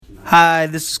Hi,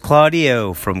 this is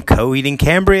Claudio from Coheed in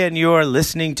Cambria, and you are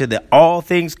listening to the All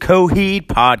Things Coheed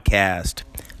podcast.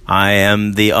 I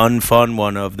am the unfun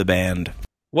one of the band.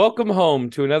 Welcome home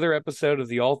to another episode of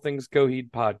the All Things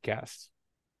Coheed podcast.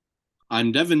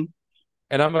 I'm Devin.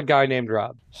 And I'm a guy named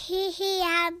Rob. Hee hee,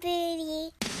 ah, booty.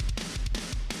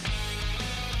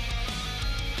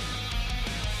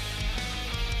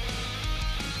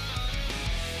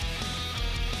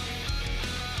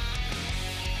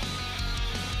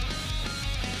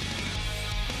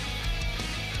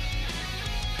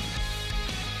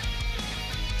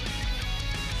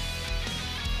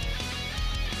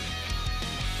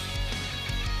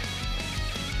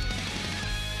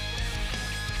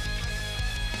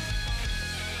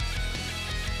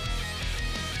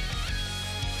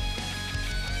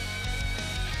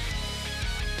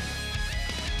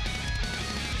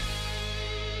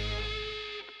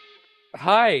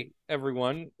 Hi,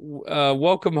 everyone.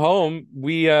 Welcome home.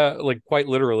 We, quite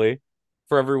literally,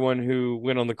 for everyone who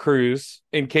went on the cruise.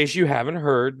 In case you haven't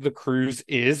heard, the cruise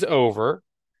is over.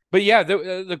 But yeah,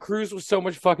 the cruise was so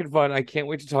much fucking fun. I can't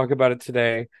wait to talk about it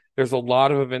today. There's a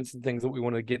lot of events and things that we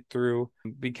want to get through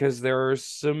because there are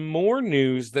some more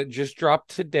news that just dropped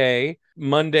today,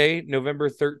 Monday, November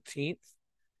 13th.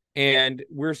 And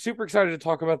we're super excited to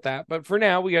talk about that. But for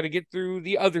now, we got to get through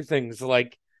the other things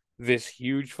like this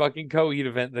huge fucking Coheed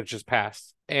event that just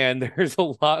passed. And there's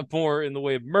a lot more in the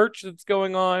way of merch that's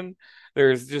going on.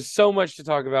 There's just so much to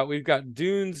talk about. We've got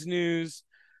Dunes news,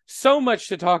 so much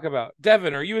to talk about.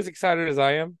 Devin, are you as excited as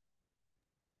I am?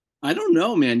 I don't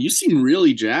know, man. You seem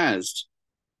really jazzed.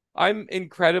 I'm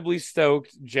incredibly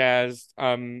stoked, jazzed.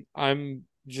 I'm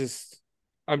just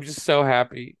so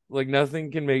happy. Like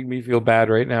nothing can make me feel bad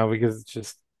right now because it's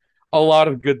just a lot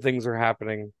of good things are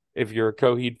happening if you're a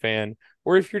Coheed fan.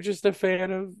 Or if you're just a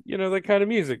fan of, that kind of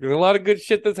music. There's a lot of good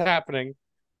shit that's happening,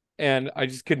 and I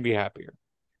just couldn't be happier.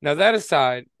 Now, that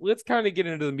aside, let's kind of get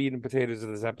into the meat and potatoes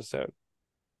of this episode.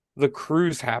 The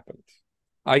cruise happened.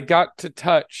 I got to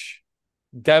touch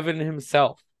Devin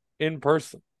himself in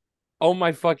person. Oh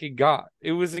my fucking God.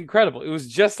 It was incredible. It was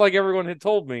just like everyone had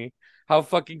told me how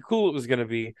fucking cool it was going to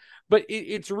be. But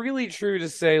it's really true to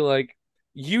say, like,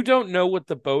 you don't know what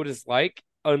the boat is like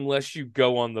unless you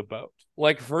go on the boat.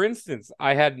 Like, for instance,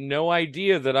 I had no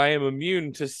idea that I am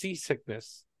immune to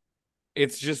seasickness.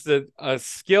 It's just a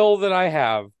skill that I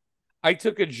have. I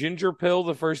took a ginger pill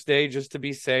the first day just to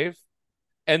be safe,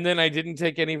 and then I didn't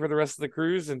take any for the rest of the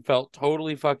cruise and felt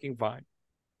totally fucking fine.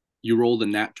 You rolled a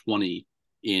nat 20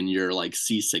 in your,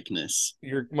 seasickness.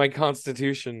 My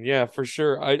constitution, yeah, for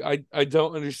sure. I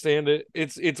don't understand it.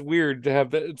 It's weird to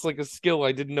have that. It's like a skill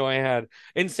I didn't know I had.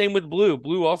 And same with Blue.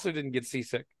 Blue also didn't get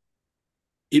seasick.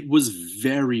 It was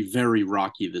very, very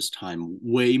rocky this time,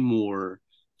 way more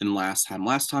than last time.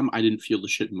 Last time, I didn't feel the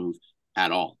shit move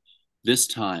at all. This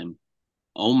time,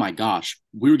 oh my gosh,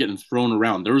 we were getting thrown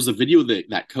around. There was a video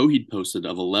that Coheed posted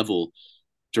of a level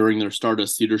during their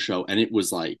Stardust Theater show, and it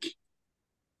was like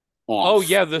off. Oh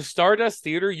yeah, the Stardust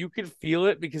Theater, you could feel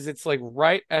it because it's like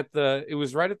right at the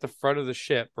front of the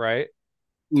ship, right?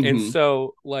 Mm-hmm. And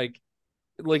so like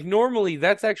normally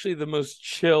that's actually the most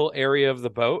chill area of the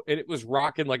boat, and it was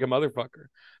rocking like a motherfucker.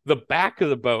 The back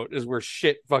of the boat is where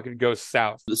shit fucking goes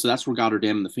south. So that's where Goddardam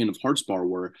and the Fan of Hearts bar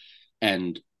were,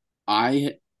 and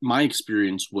my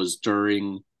experience was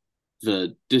during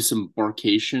the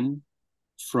disembarkation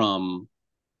from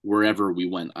wherever we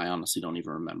went. I honestly don't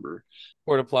even remember.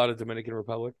 Puerto Plata, Dominican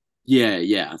Republic.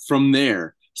 Yeah, from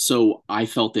there. So I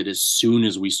felt it as soon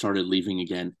as we started leaving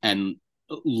again, and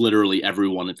literally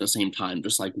everyone at the same time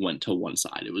just went to one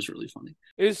side. It was really funny.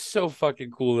 It was so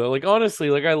fucking cool though. Like honestly,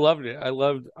 I loved it. I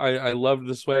loved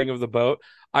the swaying of the boat.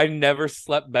 I never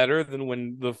slept better than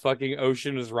when the fucking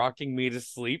ocean was rocking me to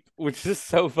sleep, which is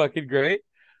so fucking great.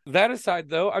 That aside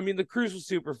though, I mean the cruise was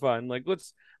super fun. Like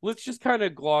let's just kind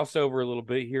of gloss over a little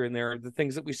bit here and there the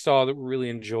things that we saw that we really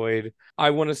enjoyed.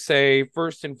 I want to say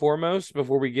first and foremost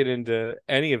before we get into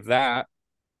any of that,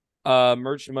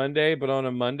 Merch Monday, but on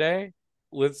a Monday.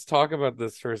 Let's talk about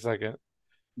this for a second.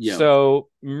 Yeah. So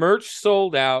merch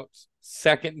sold out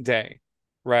second day,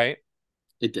 right?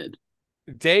 It did.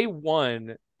 Day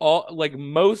one,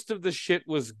 most of the shit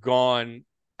was gone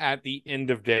at the end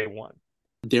of day one.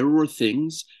 There were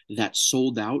things that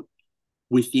sold out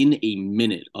within a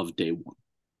minute of day one.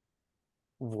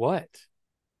 What?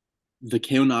 The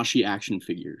Keonashi action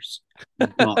figures.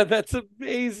 That's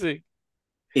amazing.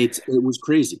 It was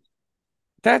crazy.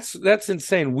 That's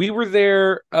insane. We were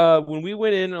there when we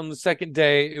went in on the second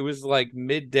day. It was like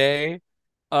midday.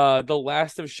 The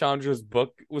last of Chandra's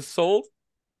book was sold,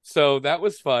 so that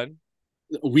was fun.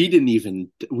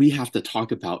 we have to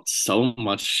talk about so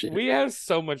much shit. We have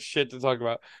so much shit to talk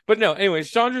about. But no,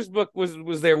 anyways, Chandra's book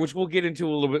was there, which we'll get into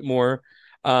a little bit more.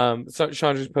 So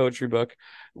Chandra's poetry book.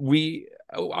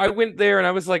 I went there and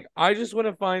I was like, I just want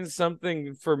to find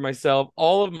something for myself.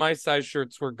 All of my size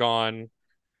shirts were gone.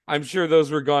 I'm sure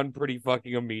those were gone pretty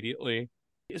fucking immediately.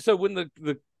 So when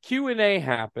the Q&A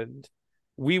happened,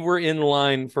 we were in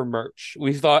line for merch.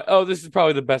 We thought, oh, this is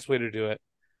probably the best way to do it.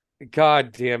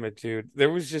 God damn it, dude.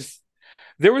 There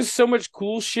was so much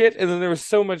cool shit, and then there was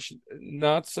so much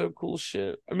not so cool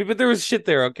shit. I mean, but there was shit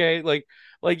there, okay? Like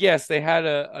yes, they had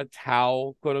a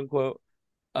towel, quote unquote,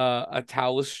 a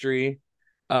towelistry.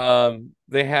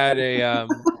 They had a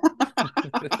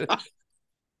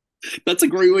That's a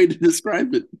great way to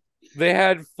describe it. they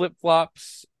had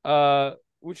flip-flops,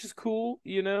 which is cool,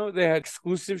 you know. They had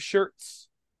exclusive shirts,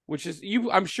 which is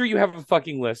I'm sure you have a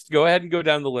fucking list. Go ahead and go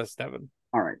down the list, Devin.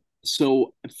 All right.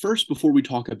 So first, before we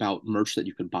talk about merch that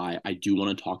you could buy, I do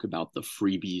want to talk about the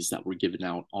freebies that were given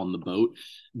out on the boat,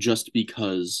 just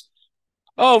because.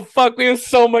 Oh fuck, we have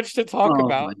so much to talk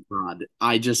about. Oh my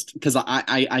god! Because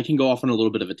I can go off on a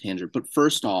little bit of a tangent, but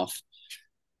first off,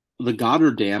 the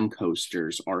Goddard Dam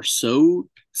coasters are so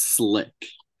slick.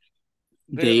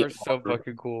 They are so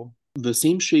fucking cool. The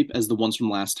same shape as the ones from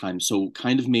last time, so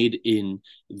kind of made in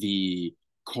the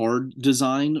card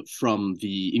design from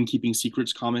the In Keeping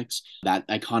Secrets comics, that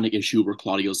iconic issue where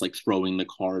Claudio's like throwing the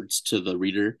cards to the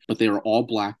reader, but they are all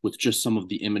black with just some of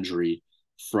the imagery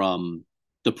from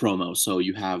the promo. So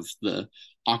you have the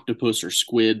octopus or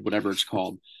squid, whatever it's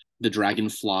called, the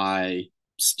dragonfly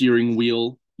steering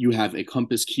wheel, you have a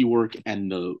compass keywork,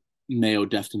 and the Mayo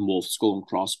Deft and Wolf skull and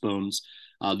crossbones.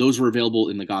 Those were available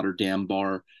in the Goddard Dam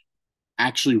bar.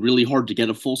 Actually really hard to get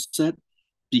a full set,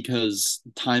 because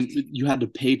you had to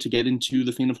pay to get into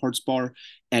the Faint of Hearts bar,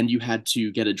 and you had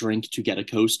to get a drink to get a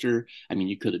coaster. I mean,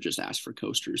 you could have just asked for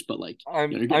coasters, but like,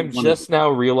 I'm just now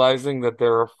realizing that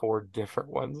there are 4 different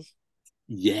ones.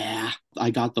 Yeah, I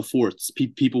got the fourths.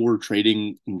 People were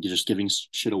trading and just giving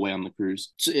shit away on the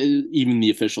cruise, even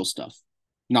the official stuff.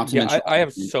 Not to mention, I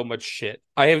have so much shit.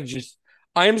 I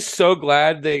am so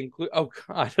glad they include. Oh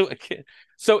god, I can't.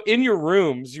 So in your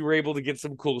rooms, you were able to get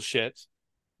some cool shit.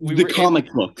 The comic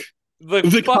book. The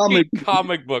fucking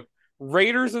comic book.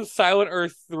 Raiders of Silent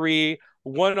Earth 3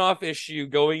 one-off issue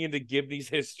going into Gibney's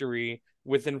history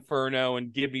with Inferno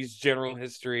and Gibney's general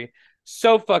history.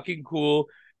 So fucking cool.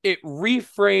 It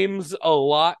reframes a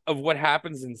lot of what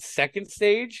happens in Second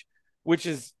Stage, which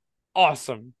is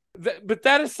awesome. But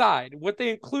that aside, what they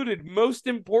included most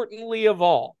importantly of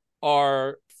all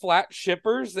are flat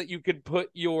shippers that you could put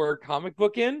your comic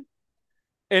book in,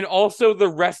 and also the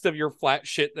rest of your flat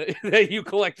shit that you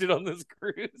collected on this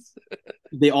cruise.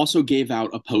 They also gave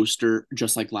out a poster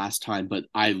just like last time, but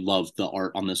I love the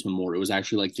art on this one more. It was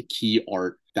actually like the key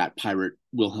art, that pirate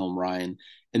Wilhelm Ryan.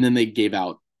 And then they gave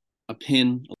out a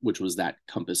pin, which was that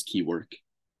compass keywork.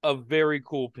 A very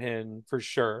cool pin for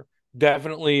sure.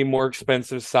 Definitely more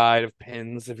expensive side of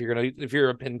pins. If you're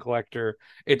a pin collector,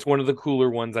 it's one of the cooler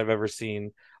ones I've ever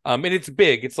seen. And it's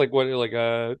big. It's like like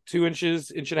a 2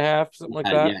 inches, inch and a half, something like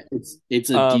that. Yeah, it's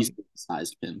a decent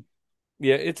sized pin.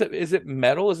 Yeah, is it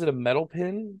metal? Is it a metal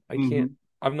pin? I can't.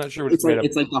 I'm not sure what it's made of.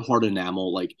 It's like the hard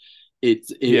enamel. Like if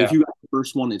you got the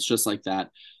first one, it's just like that.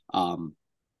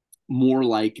 More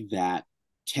like that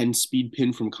 10 speed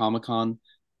pin from Comic-Con,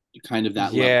 kind of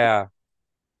that level.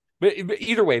 But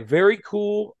either way, very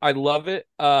cool. I love it.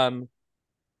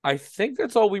 I think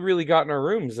that's all we really got in our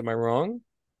rooms. Am I wrong?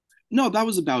 No, that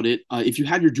was about it. If you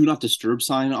had your Do Not Disturb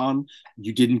sign on,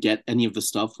 you didn't get any of the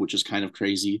stuff, which is kind of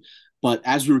crazy. But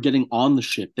as we were getting on the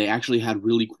ship, they actually had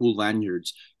really cool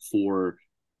lanyards for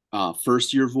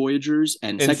first year Voyagers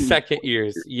and second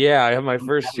years. Yeah, I have my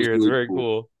first year. It's very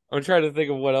cool. I'm trying to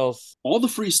think of what else. All the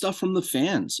free stuff from the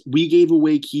fans. We gave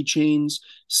away keychains,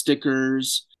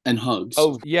 stickers, and hugs.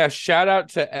 Oh, yeah. Shout out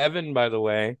to Evan, by the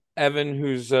way. Evan,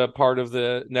 who's part of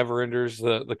the Neverenders,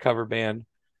 the cover band.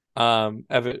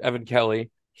 Evan Kelly.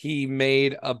 He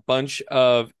made a bunch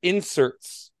of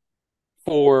inserts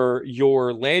for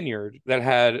your lanyard that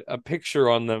had a picture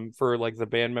on them for like the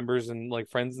band members and like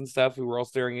friends and stuff who were all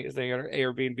staying at our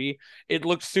Airbnb. It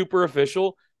looked super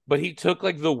official, but he took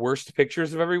like the worst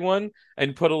pictures of everyone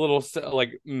and put a little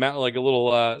like a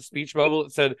little speech bubble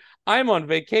that said, "I'm on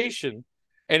vacation,"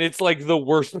 and it's like the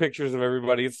worst pictures of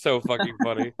everybody. It's so fucking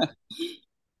funny.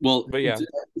 Well, but yeah,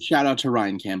 shout out to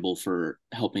Ryan Campbell for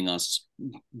helping us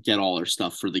get all our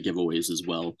stuff for the giveaways as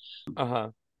well.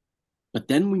 But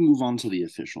then we move on to the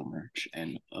official merch,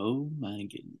 and oh my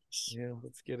goodness. Yeah,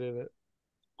 let's get in it.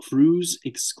 Cruise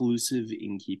exclusive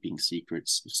In Keeping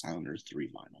Secrets of Silent Earth 3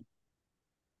 vinyl.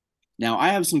 Now, I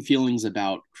have some feelings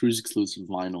about cruise exclusive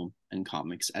vinyl and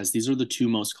comics, as these are the two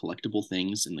most collectible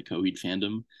things in the Coheed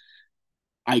fandom.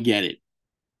 I get it.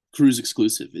 Cruise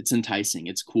exclusive. It's enticing.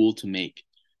 It's cool to make.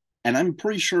 And I'm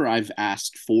pretty sure I've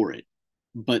asked for it.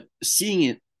 But seeing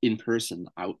it in person,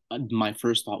 my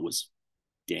first thought was,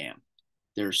 damn,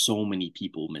 there are so many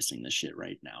people missing this shit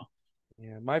right now.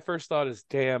 Yeah, my first thought is,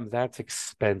 damn, that's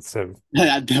expensive.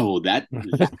 No, that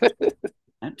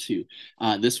too.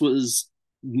 This was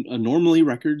normally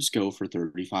records go for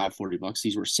 $35-$40.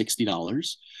 These were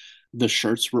 $60. The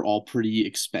shirts were all pretty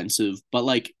expensive, but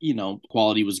like,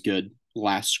 quality was good.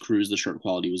 Last cruise, the shirt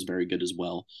quality was very good as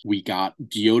well. We got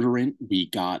deodorant. We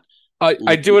got.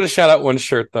 I do want to shout out one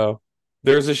shirt though.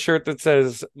 There's a shirt that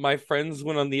says, "My friends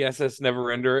went on the SS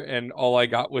Neverender, and all I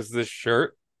got was this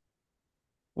shirt,"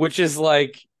 which is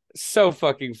like so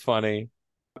fucking funny.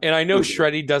 And I know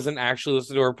Shreddy doesn't actually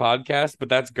listen to our podcast, but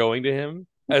that's going to him,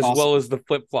 as awesome. well as the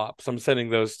flip flops. I'm sending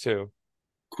those too.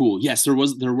 Cool. Yes, there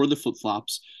were the flip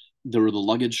flops. There were the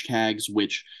luggage tags,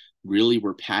 which really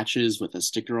were patches with a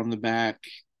sticker on the back.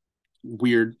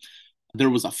 Weird. There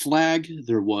was a flag.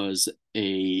 There was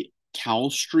a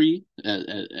towelstry,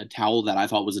 a towel that I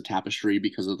thought was a tapestry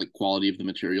because of the quality of the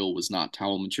material was not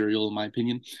towel material, in my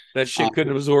opinion. That shit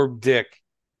couldn't absorb dick.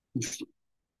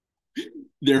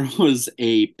 There was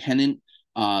a pennant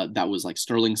that was like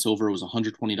sterling silver. It was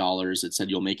 $120. It said,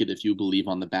 "You'll make it if you believe"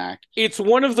 on the back. It's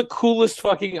one of the coolest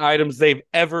fucking items they've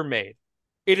ever made.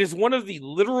 It is one of the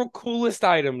literal coolest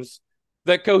items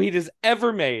that Coheed has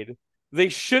ever made. They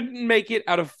shouldn't make it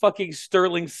out of fucking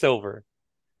sterling silver.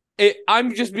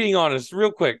 I'm just being honest,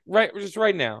 real quick, right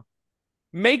now.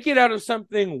 Make it out of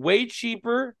something way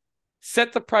cheaper.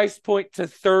 Set the price point to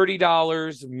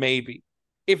 $30, maybe,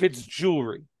 if it's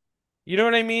jewelry. You know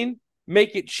what I mean?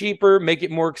 Make it cheaper, make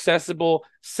it more accessible,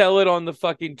 sell it on the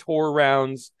fucking tour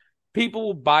rounds. People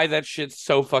will buy that shit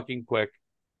so fucking quick.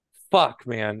 Fuck,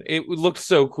 man. It looked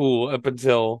so cool up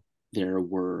until... There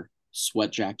were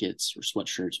sweat jackets or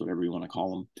sweatshirts, whatever you want to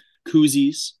call them,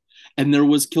 koozies, and there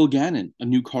was Kilgannon, a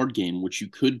new card game, which you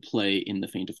could play in the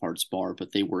Faint of Hearts bar,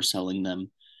 but they were selling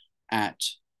them at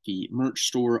the merch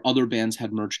store. Other bands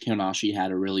had merch. Kyonashi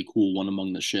had a really cool one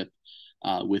among the ship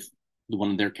with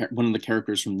one of the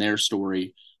characters from their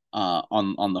story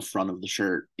on the front of the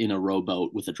shirt in a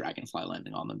rowboat with a dragonfly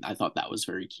landing on them. I thought that was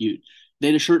very cute. They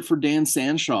had a shirt for Dan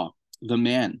Sandshaw, the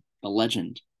man, the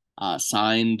legend,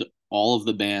 signed all of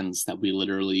the bands that we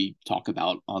literally talk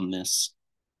about on this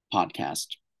podcast.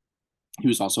 He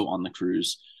was also on the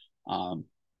cruise. Hail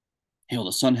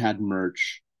the Sun had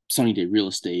merch, Sunny Day Real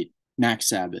Estate, Max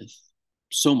Sabbath,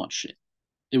 so much shit.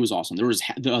 It was awesome.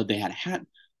 They had a hat.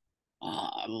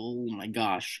 Oh my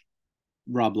gosh,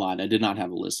 Rob Lott. I did not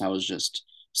have a list. I was just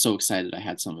so excited. I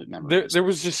had some of it memorized. There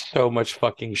was just so much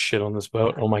fucking shit on this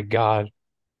boat. Oh my god.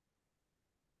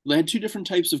 They had two different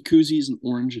types of koozies, an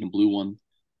orange and a blue one.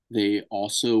 They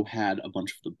also had a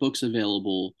bunch of the books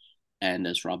available. And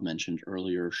as Rob mentioned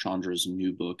earlier, Chandra's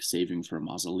new book, Saving for a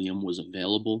Mausoleum, was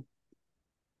available.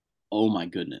 Oh my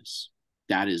goodness.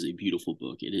 That is a beautiful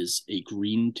book. It is a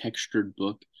green textured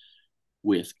book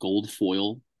with gold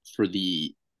foil for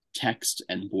the text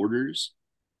and borders.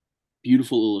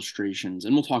 Beautiful illustrations.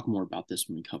 And we'll talk more about this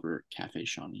when we cover Cafe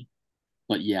Shawnee.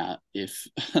 But yeah, if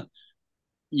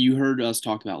you heard us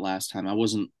talk about last time, I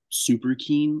wasn't super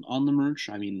keen on the merch.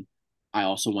 I mean, I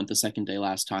also went the second day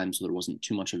last time, so there wasn't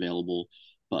too much available.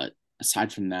 But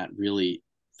aside from that, really,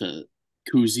 the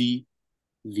koozie,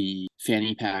 the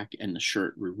fanny pack, and the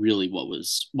shirt were really what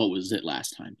was it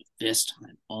last time. But this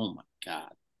time, oh my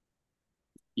god.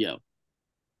 Yo.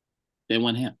 They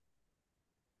went ham.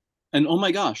 And oh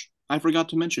my gosh, I forgot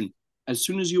to mention, as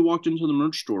soon as you walked into the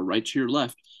merch store, right to your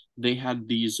left, they had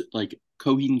these like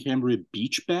Coheed and Cambria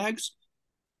beach bags,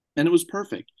 and it was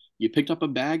perfect. You picked up a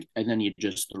bag, and then you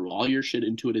just threw all your shit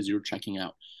into it as you were checking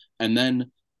out. And then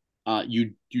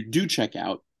you do check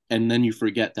out, and then you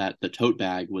forget that the tote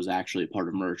bag was actually a part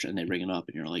of merch, and they bring it up,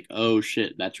 and you're like, oh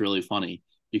shit, that's really funny,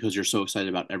 because you're so excited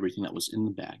about everything that was in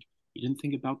the bag. You didn't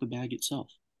think about the bag itself.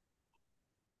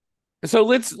 So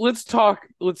let's talk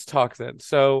then.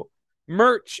 So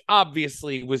merch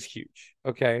obviously was huge.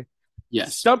 Okay.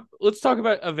 Yes. Let's talk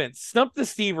about events. Stump the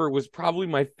Stever was probably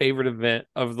my favorite event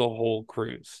of the whole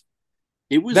cruise.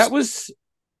 That was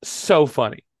so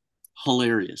funny.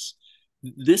 Hilarious.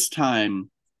 This time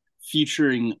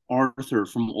featuring Arthur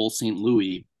from Old St.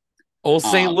 Louis. Old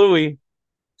St. Louis.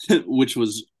 which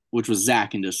was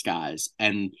Zach in disguise.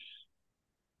 And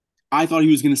I thought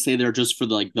he was going to stay there just for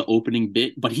the opening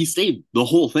bit, but he stayed the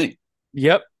whole thing.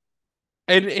 Yep.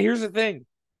 And here's the thing.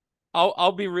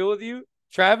 I'll be real with you.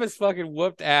 Travis fucking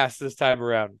whooped ass this time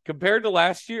around compared to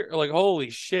last year. Like, holy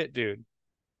shit, dude!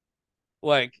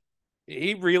 Like,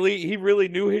 he really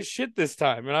knew his shit this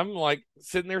time, and I'm like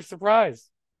sitting there surprised.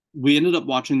 We ended up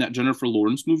watching that Jennifer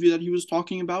Lawrence movie that he was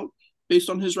talking about based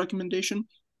on his recommendation.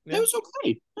 Yeah. It was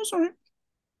okay. It was all right.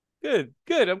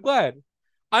 Good. I'm glad.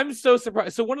 I'm so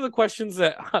surprised. So one of the questions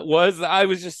that I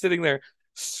was just sitting there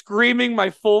screaming my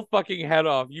full fucking head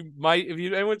off. You might, if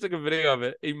you anyone took a video of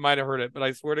it, you might have heard it, but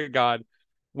I swear to God,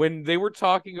 when they were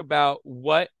talking about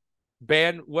what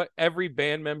every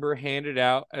band member handed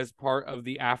out as part of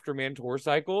the Afterman tour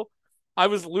cycle, I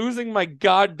was losing my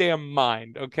goddamn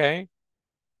mind, okay?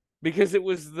 Because it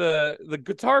was the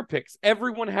guitar picks.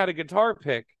 Everyone had a guitar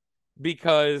pick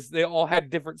because they all had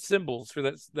different symbols for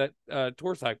that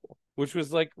tour cycle, which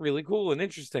was like really cool and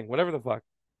interesting, whatever the fuck.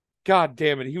 God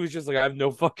damn it. He was just like, I have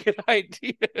no fucking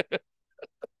idea.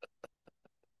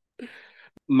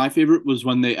 My favorite was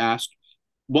when they asked,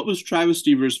 what was Travis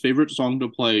Stever's favorite song to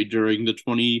play during the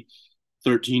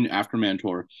 2013 Afterman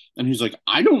tour? And he's like,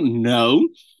 I don't know.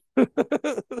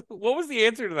 What was the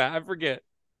answer to that? I forget.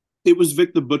 It was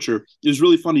Vic the Butcher. It was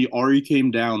really funny. Ari came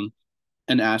down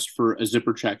and asked for a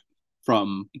zipper check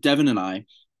from Devin and I.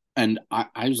 And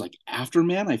I was like,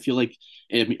 Afterman? I feel like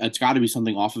it's got to be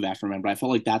something off of Afterman, but I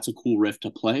felt like that's a cool riff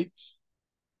to play.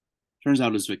 Turns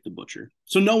out it's Vic the Butcher.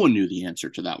 So no one knew the answer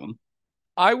to that one.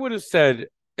 I would have said,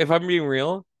 if I'm being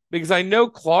real, because I know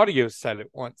Claudio said it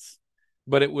once,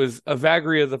 but it was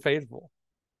Evagria the Faithful.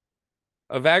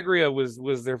 Evagria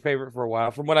was their favorite for a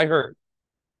while, from what I heard.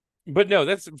 But no,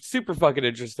 that's super fucking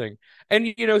interesting.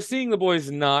 And, seeing the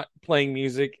boys not playing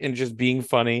music and just being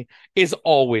funny is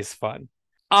always fun.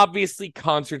 Obviously,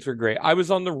 concerts are great. I was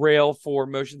on the rail for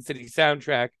Motion City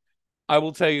Soundtrack. I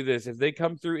will tell you this. If they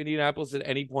come through Indianapolis at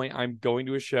any point, I'm going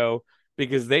to a show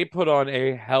because they put on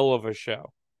a hell of a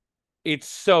show. It's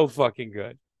so fucking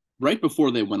good. Right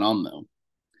before they went on, though,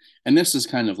 and this is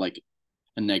kind of like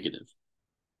a negative,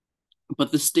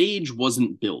 but the stage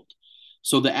wasn't built.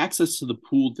 So the access to the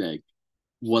pool deck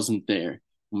wasn't there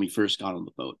when we first got on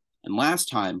the boat. And last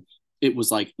time, it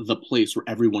was like the place where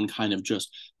everyone kind of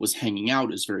just was hanging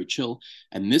out, is very chill.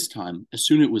 And this time, as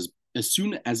soon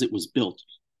as it was built,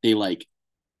 they like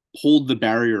pulled the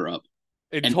barrier up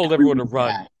and told everyone to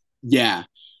run. Yeah,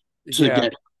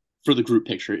 get for the group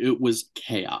picture. It was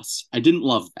chaos. I didn't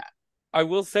love that. I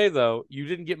will say though, you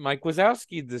didn't get Mike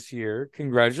Wazowski this year.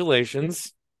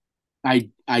 Congratulations.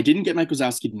 I didn't get Mike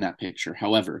Wazowski in that picture.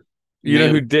 However, you know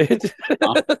who did?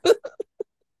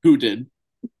 Who did?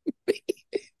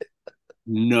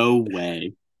 No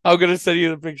way. I'm gonna send you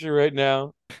the picture right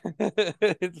now.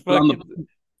 It's fucking...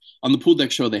 on the pool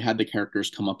deck show, they had the characters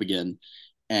come up again,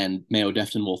 and Mayo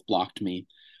Defton Wolf blocked me.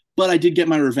 But I did get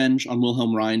my revenge on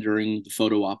Wilhelm Ryan during the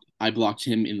photo op. I blocked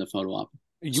him in the photo op.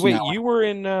 You were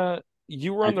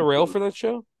on the rail for that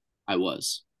show? I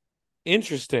was.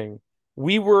 Interesting.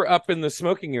 We were up in the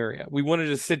smoking area. We wanted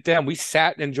to sit down. We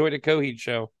sat and enjoyed a Coheed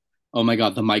show. Oh my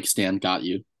God, the mic stand got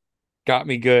you. Got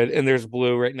me good. And there's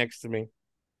Blue right next to me.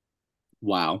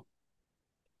 Wow.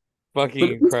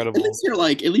 Fucking incredible.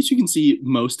 At least you can see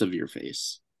most of your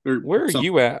face. Where are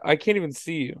you at? I can't even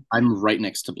see you. I'm right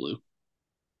next to Blue.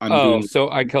 So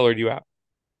I colored you out.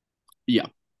 Yeah.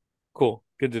 Cool.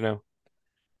 Good to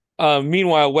know.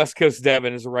 Meanwhile, West Coast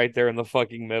Devin is right there in the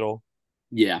fucking middle.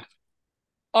 Yeah.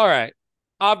 All right.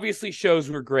 Obviously, shows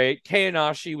were great.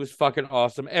 Kayanashi was fucking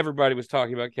awesome. Everybody was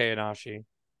talking about Kayanashi.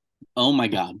 Oh my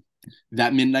God.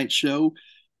 That midnight show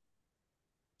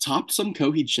topped some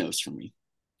Coheed shows for me.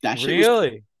 That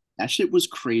shit was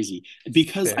crazy.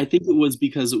 Because I think it was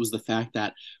the fact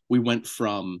that we went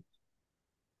from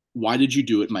Why Did You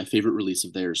Do It, my favorite release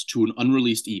of theirs, to an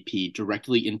unreleased EP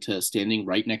directly into standing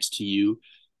right next to you,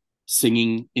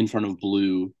 singing in front of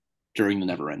Blue during the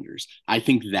Neverenders. I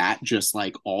think that just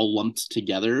like all lumped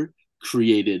together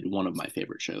created one of my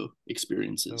favorite show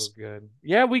experiences. So good.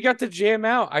 Yeah, we got to jam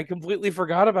out. I completely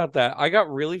forgot about that. I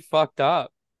got really fucked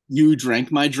up. You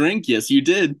drank my drink. Yes, you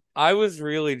did. I was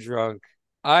really drunk.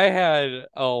 I had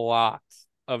a lot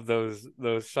of those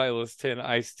Shiloh's 10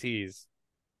 iced teas.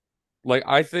 Like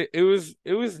I think it was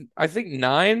I think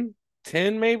 9,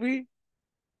 10 maybe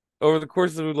over the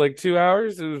course of like 2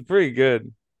 hours. It was pretty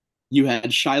good. You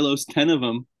had Shiloh's 10 of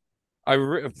them.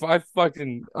 I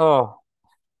fucking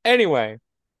Anyway,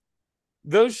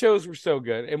 those shows were so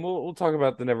good, and we'll talk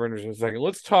about the Neverenders in a second.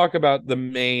 Let's talk about the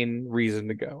main reason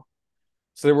to go.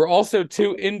 So there were also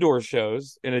 2 indoor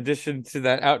shows in addition to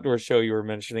that outdoor show you were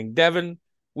mentioning. Devin,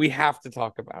 we have to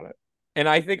talk about it, and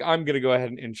I think I'm going to go ahead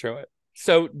and intro it.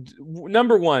 So,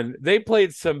 number one, they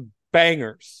played some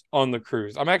bangers on the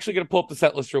cruise. I'm actually going to pull up the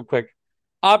set list real quick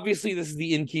Obviously, this is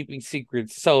the In Keeping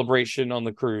Secrets celebration on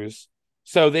the cruise.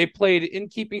 So they played In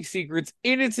Keeping Secrets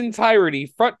in its entirety,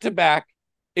 front to back,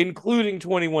 including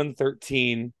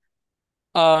 2113.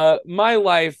 My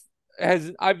life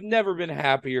I've never been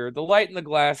happier. The Light in the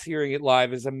Glass, hearing it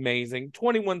live is amazing.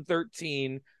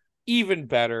 2113, even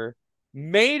better.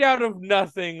 Made Out of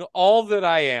Nothing, All That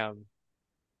I Am.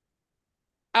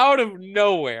 Out of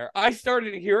nowhere, I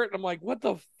started to hear it and I'm like, what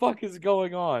the fuck is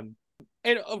going on?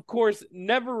 And of course,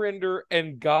 Neverender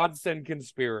and Godsend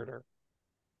Conspirator,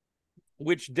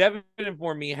 which Devin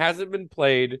informed me hasn't been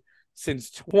played since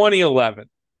 2011.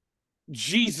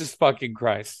 Jesus fucking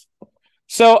Christ.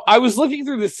 So I was looking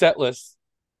through the set list,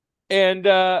 and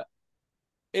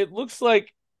it looks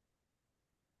like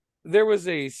there was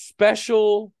a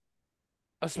special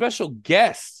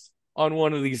guest on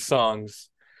one of these songs.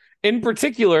 In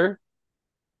particular,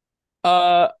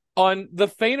 on The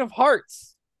Faint of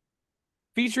Hearts,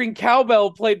 featuring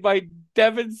Cowbell played by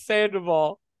Devin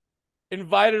Sandoval,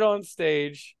 invited on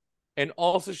stage, and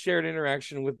also shared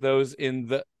interaction with those in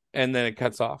the, and then it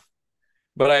cuts off.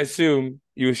 But I assume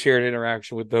you shared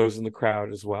interaction with those in the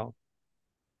crowd as well.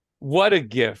 What a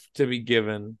gift to be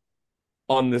given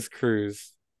on this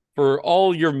cruise for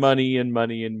all your money and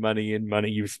money and money and money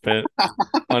you've spent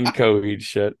on Coheed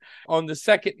shit. On the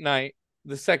second night,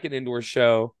 the second indoor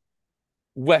show,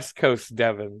 West Coast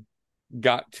Devin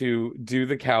got to do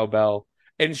the cowbell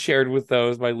and shared with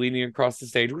those by leaning across the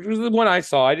stage, which was the one I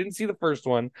saw. I didn't see the first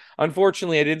one.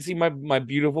 Unfortunately, I didn't see my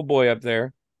beautiful boy up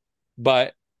there,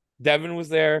 but Devin was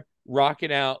there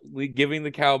rocking out, giving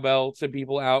the cowbell to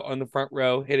people out on the front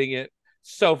row, hitting it.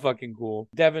 So fucking cool.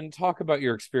 Devin, talk about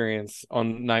your experience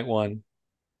on night one.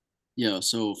 Yeah,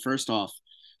 so first off,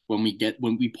 when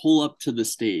we pull up to the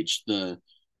stage, the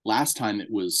last time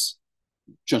it was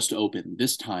just open.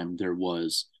 This time there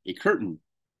was a curtain.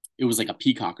 It was like a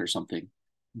peacock or something.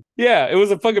 Yeah, it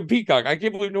was a fucking peacock. I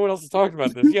can't believe no one else has talked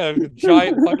about this. Yeah, it was a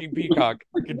giant fucking peacock.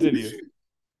 Continue.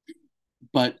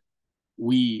 But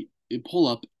we pull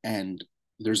up and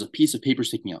there's a piece of paper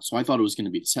sticking out. So I thought it was going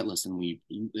to be the set list, and we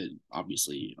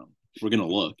obviously, we're going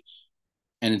to look,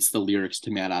 and it's the lyrics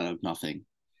to Mad Out of Nothing.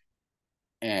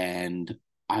 And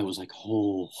I was like,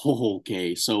 oh,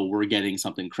 okay, so we're getting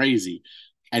something crazy.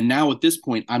 And now at this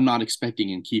point, I'm not expecting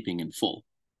In Keeping in full.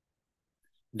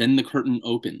 Then the curtain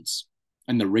opens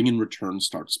and the Ring and Return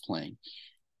starts playing.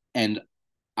 And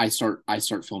I start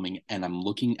filming, and I'm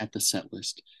looking at the set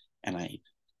list and I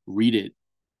read it,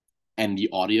 and the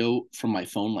audio from my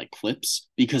phone like clips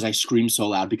because I scream so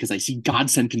loud because I see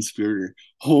Godsend Conspirator.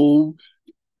 Oh,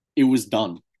 it was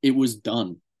done. It was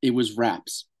done. It was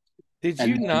wraps. Did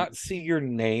you not see your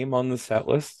name on the set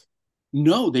list?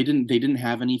 No, they didn't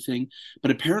have anything, but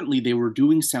apparently they were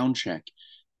doing sound check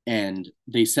and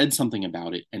they said something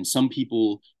about it, and some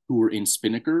people who were in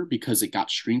Spinnaker, because it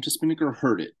got streamed to Spinnaker,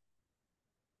 heard it.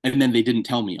 And then they didn't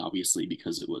tell me, obviously,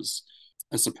 because it was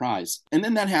a surprise. And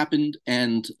then that happened,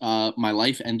 and my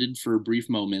life ended for a brief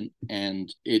moment,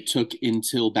 and it took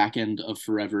until back end of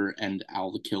Forever and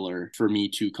Al the Killer for me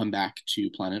to come back to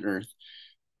planet Earth.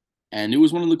 And it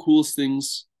was one of the coolest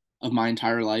things of my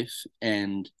entire life,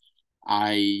 and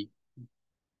I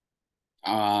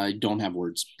don't have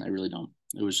words. I really don't.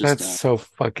 It was just that's so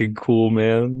fucking cool,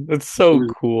 man. That's so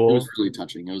cool. It was really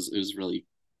touching. It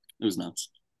was nuts.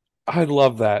 I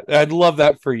love that. I'd love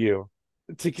that for you.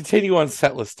 To continue on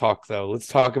setlist talk, though, let's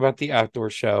talk about the outdoor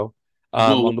show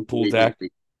on the pool deck.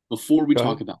 Wait. Before we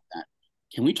talk about that,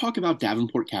 can we talk about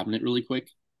Davenport Cabinet really quick?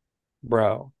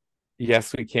 Bro,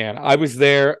 yes, we can. I was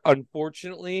there.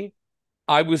 Unfortunately,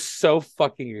 I was so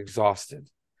fucking exhausted.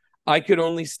 I could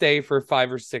only stay for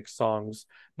 5 or 6 songs,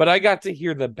 but I got to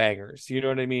hear the bangers. You know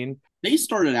what I mean? They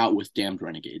started out with Damned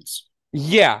Renegades.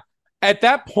 Yeah. At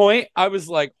that point, I was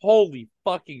like, holy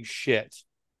fucking shit.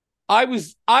 I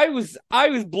was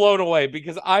blown away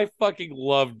because I fucking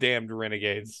love Damned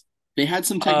Renegades. They had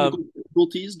some technical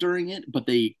difficulties during it, but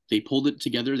they pulled it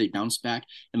together. They bounced back.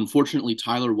 And unfortunately,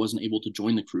 Tyler wasn't able to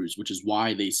join the cruise, which is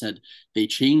why they said they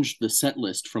changed the set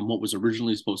list from what was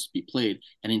originally supposed to be played.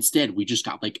 And instead, we just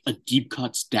got like a deep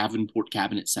cuts Davenport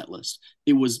Cabinet set list.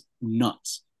 It was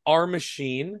nuts. Our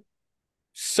Machine,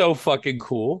 so fucking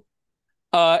cool.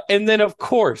 And then, of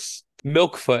course,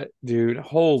 Milkfoot, dude.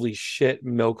 Holy shit,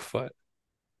 Milkfoot.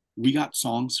 We got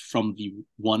songs from the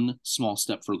One Small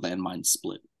Step for Landmine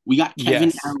split. We got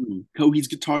Kevin Allen, Coheed's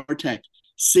guitar tech,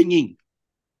 singing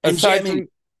and jamming.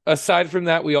 Aside from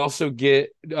that, we also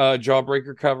get a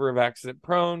Jawbreaker cover of Accident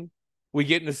Prone. We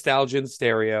get Nostalgia in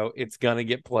stereo. It's gonna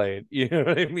get played. You know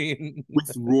what I mean?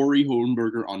 With Rory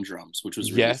Hohenberger on drums, which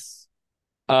was really yes.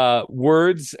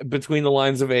 Words Between the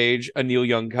Lines of Age, a Neil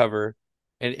Young cover.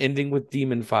 and ending with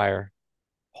Demon Fire.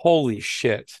 Holy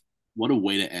shit. What a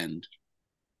way to end.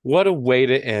 What a way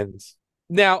to end.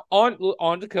 Now, on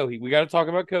to Coheed. We got to talk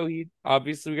about Coheed.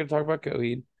 Obviously, we got to talk about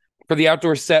Coheed. For the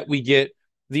outdoor set, we get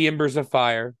The Embers of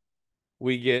Fire.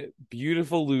 We get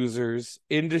Beautiful Losers,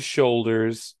 Into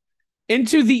Shoulders,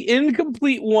 into the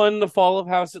incomplete one, The Fall of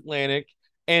House Atlantic,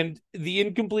 and the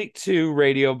incomplete 2,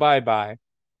 Radio Bye Bye.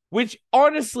 Which,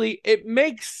 honestly, it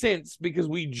makes sense because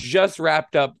we just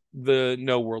wrapped up the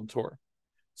No World Tour.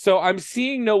 So I'm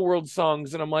seeing No World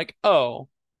songs, and I'm like, oh,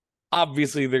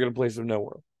 obviously they're going to play some No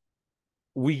World.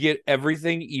 We get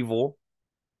Everything Evil.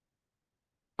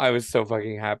 I was so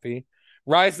fucking happy.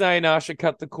 Rise Nyanasha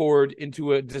cut the cord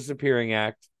into a disappearing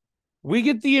act. We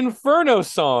get the Inferno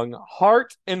song,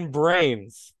 Heart and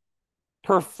Brains,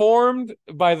 performed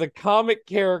by the comic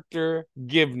character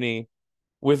Gibney,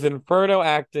 with Inferno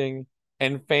acting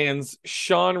and fans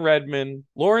Sean Redman,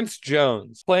 Lawrence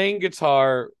Jones playing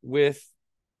guitar with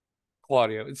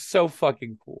Claudio. It's so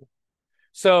fucking cool.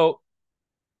 So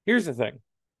here's the thing.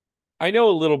 I know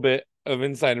a little bit of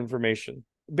inside information.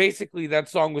 Basically, that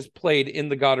song was played in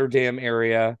the Goddardam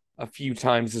area a few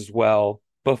times as well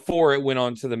before it went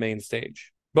on to the main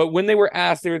stage. But when they were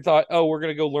asked, they thought, oh, we're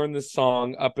going to go learn this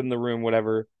song up in the room,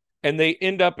 whatever. And they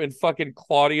end up in fucking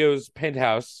Claudio's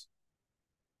penthouse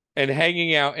and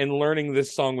hanging out and learning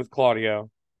this song with Claudio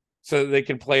so that they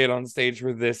can play it on stage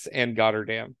for this and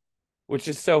Goddardam, which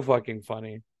is so fucking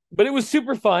funny. But it was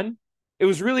super fun. It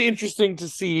was really interesting to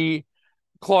see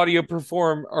Claudio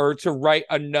perform or to write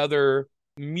another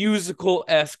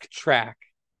musical-esque track.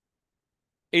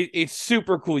 It's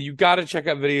super cool. You got to check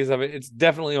out videos of it. It's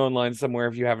definitely online somewhere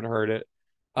if you haven't heard it.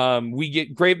 We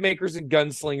get Gravemakers and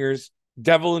Gunslingers,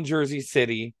 Devil in Jersey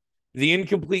City, The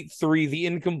Incomplete 3, The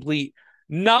Incomplete,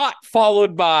 not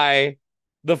followed by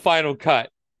The Final Cut,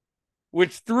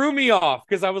 which threw me off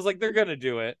because I was like, they're going to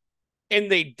do it.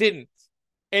 And they didn't.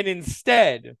 And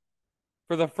instead,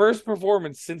 for the first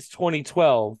performance since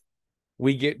 2012,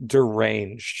 we get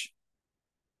Deranged.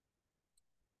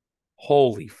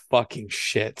 Holy fucking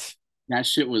shit. That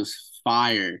shit was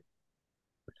fire.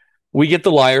 We get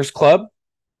the Liars Club.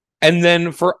 And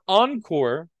then for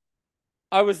Encore,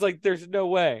 I was like, there's no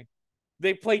way.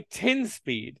 They play 10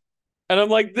 speed. And I'm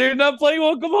like, they're not playing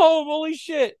Welcome Home. Holy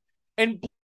shit. And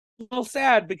a little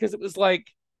sad because it was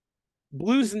like,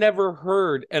 Blues never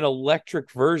heard an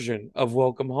electric version of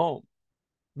Welcome Home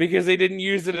because they didn't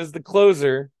use it as the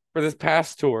closer for this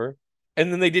past tour.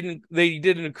 And then they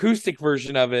did an acoustic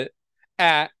version of it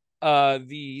at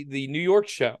the New York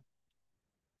show.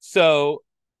 So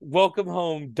Welcome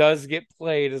Home does get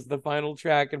played as the final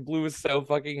track, and Blue is so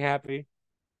fucking happy.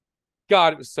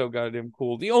 God, it was so goddamn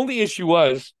cool. The only issue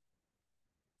was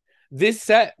this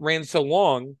set ran so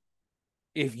long.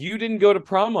 If you didn't go to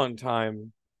prom on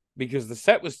time because the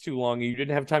set was too long and you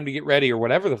didn't have time to get ready or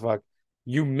whatever the fuck,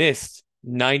 you missed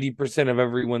 90% of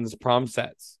everyone's prom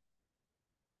sets,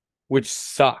 which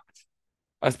sucked.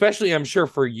 Especially, I'm sure,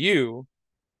 for you,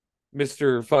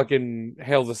 Mr. fucking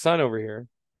Hail the Sun over here.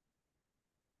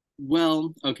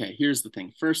 Well, okay, here's the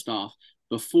thing. First off,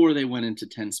 before they went into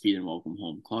 10 speed and Welcome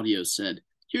Home, Claudio said,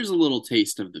 here's a little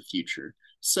taste of the future.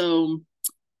 So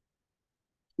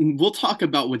we'll talk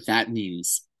about what that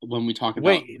means when we talk about...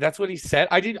 Wait, that's what he said?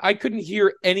 I couldn't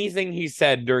hear anything he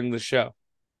said during the show.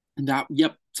 That,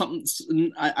 yep, something...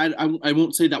 I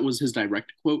won't say that was his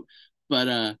direct quote,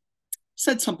 but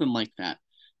said something like that.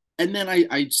 And then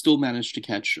I still managed to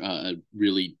catch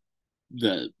really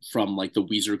from like the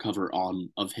Weezer cover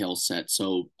on of Hale's set.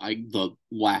 So the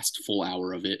last full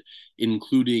hour of it,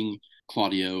 including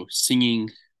Claudio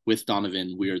singing with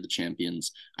Donovan, We Are the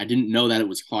Champions. I didn't know that it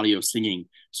was Claudio singing.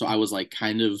 So I was like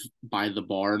kind of by the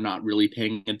bar, not really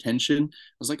paying attention.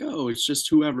 I was like, oh, it's just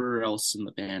whoever else in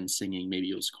the band singing. Maybe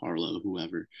it was Carlo,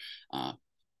 whoever.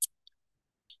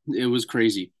 It was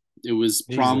crazy. It was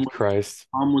prom. Christ.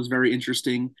 Prom was very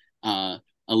interesting.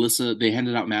 Alyssa, they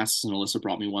handed out masks and Alyssa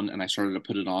brought me one and I started to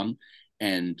put it on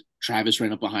and Travis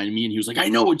ran up behind me and he was like, I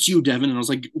know it's you, Devin. And I was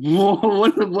like, whoa,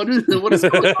 what is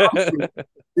going on?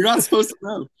 You're not supposed to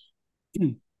know.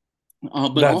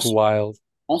 But that's wild.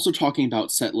 Also talking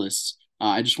about set lists,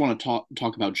 I just want to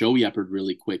talk about Joey Eppard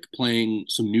really quick, playing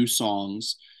some new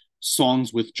songs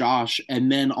with Josh.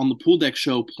 And then on the pool deck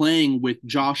show, playing with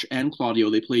Josh and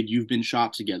Claudio, they played You've Been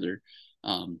Shot together.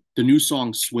 The new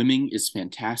song Swimming is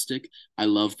fantastic. I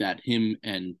love that him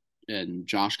and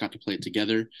Josh got to play it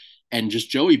together, and just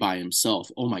Joey by himself.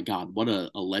 Oh my God, what a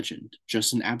legend.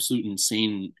 Just an absolute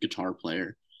insane guitar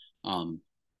player.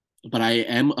 But I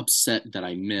am upset that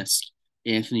I missed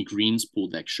Anthony Green's pool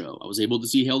deck show. I was able to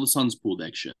see Hail the Sun's pool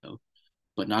deck show,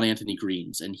 but not Anthony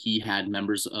Green's. And he had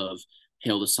members of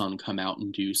Hail the Sun come out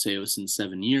and do Seos in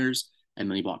 7 years, and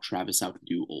then he brought Travis out to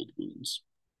do Old Wounds.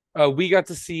 We got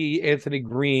to see Anthony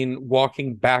Green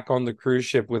walking back on the cruise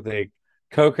ship with a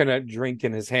coconut drink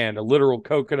in his hand, a literal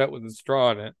coconut with a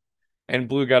straw in it. And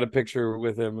Blue got a picture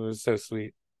with him. It was so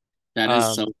sweet. That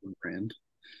is so brand.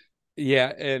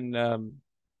 Yeah,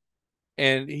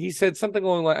 and he said something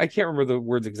along like, I can't remember the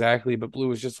words exactly, but Blue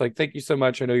was just like, "Thank you so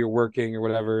much. I know you're working or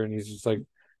whatever." And he's just like,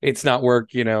 "It's not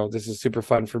work, this is super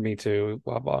fun for me too."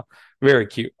 Blah blah. Very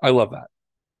cute. I love that.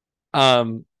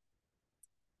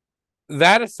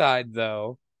 That aside,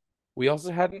 though, we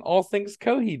also had an All Things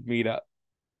Coheed meetup,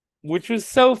 which was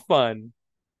so fun.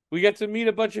 We got to meet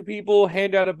a bunch of people,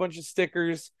 hand out a bunch of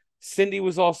stickers. Cindy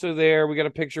was also there. We got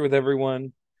a picture with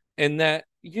everyone. And that,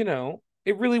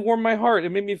 it really warmed my heart.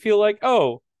 It made me feel like,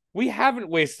 oh, we haven't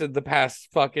wasted the past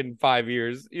fucking 5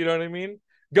 years. You know what I mean?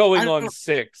 Going on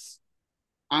 6.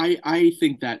 I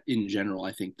think that in general,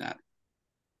 I think that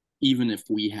even if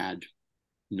we had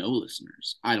no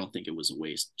listeners, I don't think it was a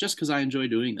waste, just because I enjoy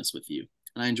doing this with you.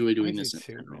 And I enjoy doing this in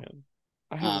general. Man.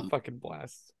 I have a fucking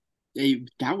blast.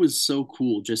 That was so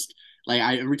cool. Just like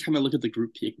every time I look at the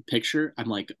group picture, I'm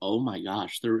like, oh my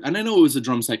gosh. And I know it was a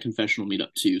drum set confessional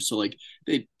meetup too. So like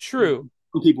True.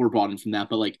 People were brought in from that,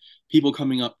 but like people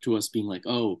coming up to us being like,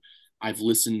 oh, I've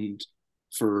listened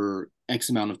for X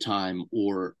amount of time,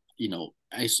 or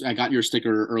I got your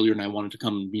sticker earlier and I wanted to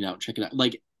come meet out, check it out.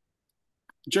 Like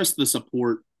just the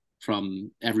support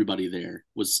from everybody there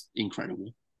was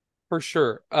incredible. For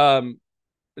sure.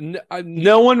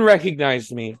 No one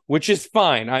recognized me, which is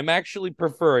fine. I'm actually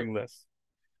preferring this.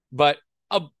 But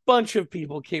a bunch of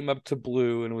people came up to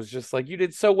Blue and was just like, "You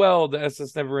did so well, the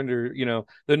SS Neverender,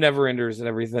 the Neverenders and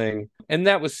everything." And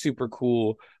that was super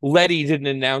cool. Letty did an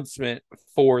announcement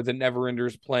for the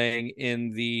Neverenders playing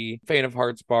in the Faint of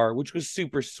Hearts bar, which was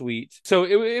super sweet. So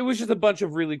it was just a bunch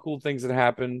of really cool things that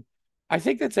happened. I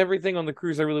think that's everything on the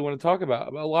cruise I really want to talk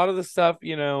about. A lot of the stuff,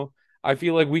 I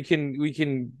feel like we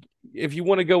can, if you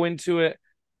want to go into it,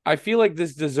 I feel like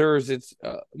this deserves its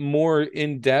more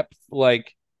in-depth,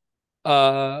 like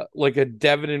a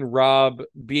Devin and Rob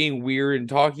being weird and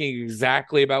talking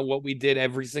exactly about what we did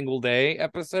every single day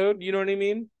episode. You know what I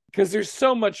mean? Because there's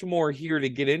so much more here to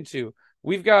get into.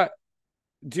 We've got,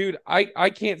 dude, I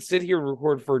can't sit here and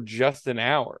record for just an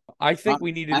hour. I think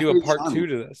we need to do a part 2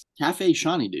 to this. Cafe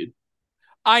Shawnee, dude.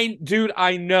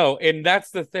 I know. And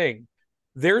that's the thing.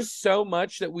 There's so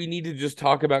much that we need to just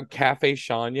talk about Cafe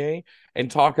Shawnee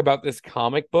and talk about this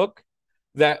comic book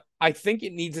that I think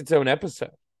it needs its own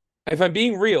episode. If I'm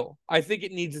being real, I think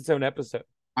it needs its own episode.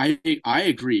 I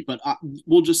agree, but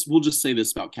we'll just say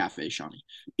this about Cafe Shawnee.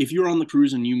 If you're on the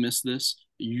cruise and you miss this,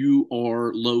 you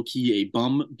are low key a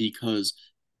bum, because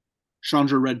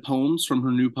Chandra read poems from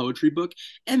her new poetry book,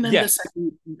 and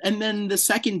then the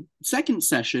second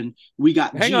session we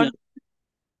got Hang Gina. on.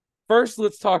 First,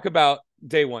 let's talk about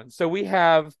day 1. So we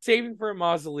have Saving for a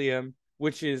Mausoleum,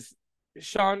 which is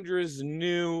Chandra's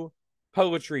new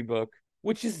poetry book,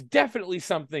 which is definitely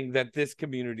something that this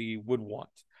community would want.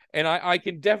 And I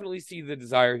can definitely see the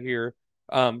desire here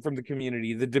from the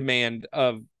community, the demand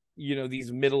of,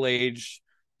 these middle-aged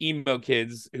emo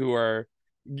kids who are,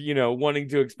 wanting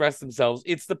to express themselves.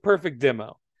 It's the perfect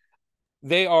demo.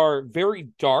 They are very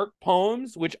dark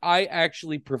poems, which I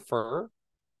actually prefer.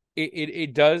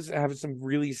 It does have some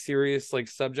really serious like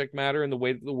subject matter in the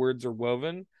way that the words are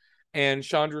woven. And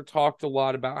Chandra talked a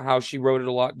lot about how she wrote it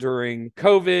a lot during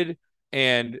COVID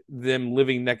and them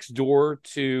living next door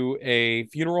to a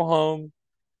funeral home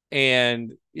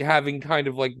and having kind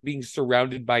of like being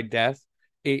surrounded by death.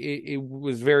 It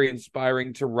was very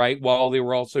inspiring to write while they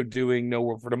were also doing No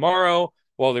World for Tomorrow,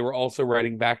 while they were also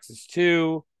writing Baxis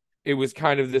 2. It was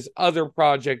kind of this other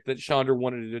project that Chandra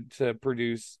wanted to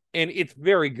produce, and it's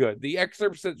very good. The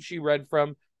excerpts that she read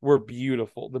from were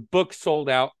beautiful. The book sold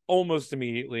out almost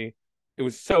immediately. It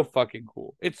was so fucking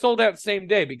cool. It sold out same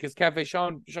day because Cafe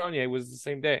Shawnee was the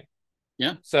same day.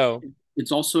 Yeah. So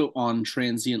it's also on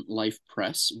Transient Life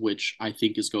Press, which I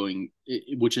think is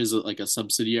which is like a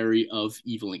subsidiary of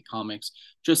Evil Ink Comics,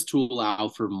 just to allow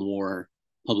for more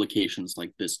publications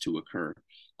like this to occur.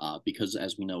 Because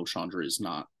as we know, Chandra is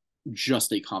not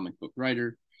just a comic book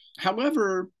writer.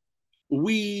 However,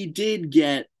 we did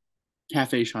get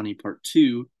Cafe Shawnee Part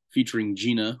 2 featuring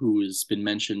Gina, who has been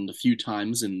mentioned a few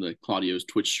times in the Claudio's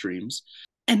Twitch streams.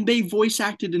 And they voice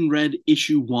acted and read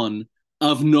issue 1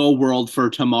 of No World for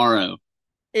Tomorrow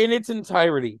in its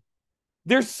entirety.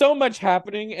 There's so much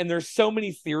happening, and there's so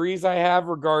many theories I have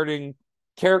regarding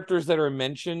characters that are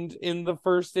mentioned in the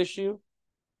first issue.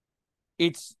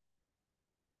 It's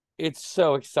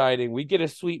so exciting. We get a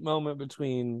sweet moment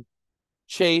between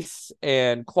Chase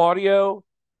and Claudio.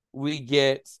 We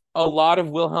get a lot of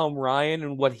Wilhelm Ryan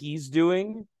and what he's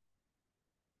doing.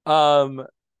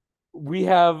 We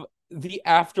have the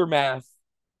aftermath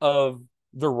of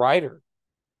the writer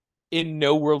in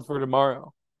No World for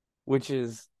Tomorrow, which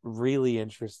is really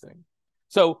interesting.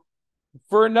 So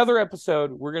for another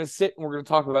episode, we're going to sit and we're going to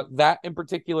talk about that in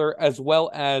particular, as well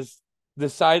as the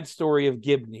side story of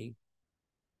Gibney,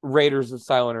 Raiders of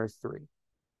Silent Earth 3.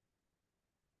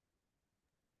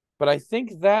 But I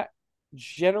think that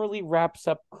generally wraps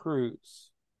up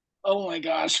Cruise. Oh my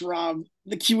gosh, Rob,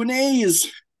 the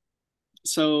Q&As.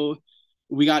 So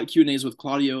we got Q&As with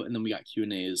Claudio, and then we got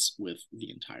Q&As with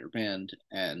the entire band.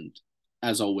 And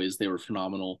as always, they were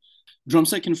phenomenal. Drum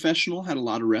Set Confessional had a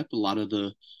lot of rep. A lot of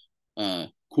the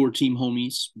core team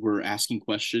homies were asking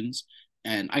questions.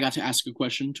 And I got to ask a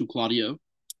question to Claudio.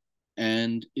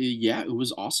 And it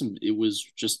was awesome. It was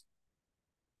just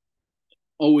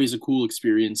always a cool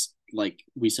experience, like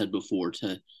we said before,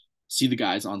 to see the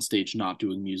guys on stage not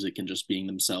doing music and just being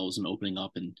themselves and opening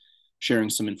up and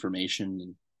sharing some information,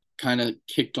 and kind of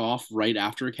kicked off right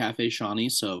after Cafe Shawnee.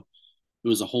 So it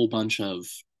was a whole bunch of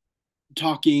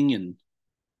talking and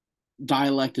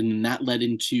dialect, and that led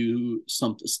into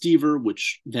something Stever,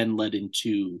 which then led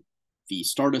into the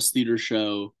Stardust Theater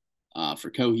show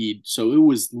for Coheed. So it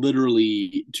was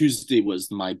literally, Tuesday was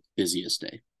my busiest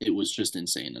day. It was just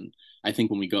insane. And I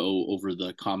think when we go over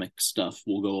the comic stuff,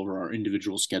 we'll go over our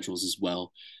individual schedules as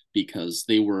well, because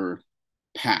they were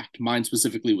packed. Mine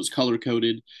specifically was color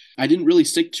coded. I didn't really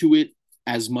stick to it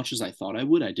as much as I thought I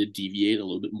would. I did deviate a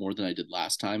little bit more than I did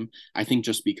last time. I think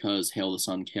just because Hail the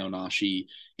Sun, Kaonashi,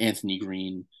 Anthony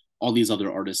Green, all these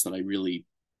other artists that I really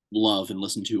love and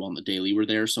listen to on the daily were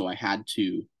there. So I had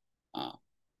to,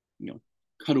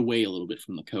 cut away a little bit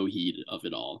from the Coheed of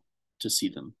it all to see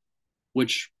them,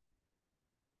 which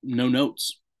no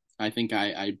notes. I think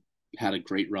I had a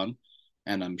great run,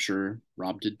 and I'm sure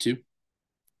Rob did too.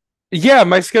 Yeah,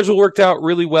 my schedule worked out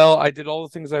really well. I did all the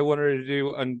things I wanted to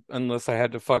do unless I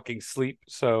had to fucking sleep.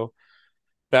 So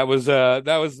that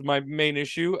was my main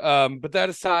issue. But that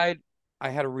aside, I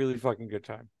had a really fucking good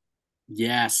time.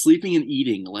 Yeah, sleeping and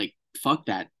eating, like fuck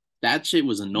that. That shit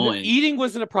was annoying. Eating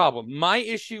wasn't a problem. My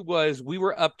issue was we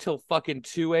were up till fucking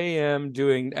 2 a.m.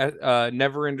 doing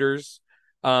Neverenders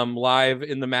live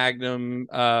in the Magnum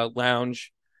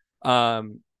lounge.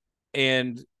 And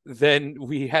then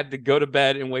we had to go to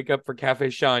bed and wake up for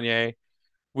Cafe Shawnee.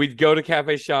 We'd go to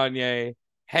Cafe Shawnee,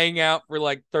 hang out for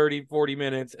like 30, 40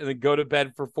 minutes, and then go to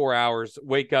bed for 4 hours,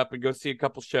 wake up and go see a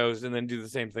couple shows, and then do the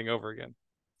same thing over again.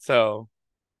 So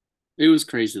it was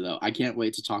crazy, though. I can't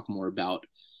wait to talk more about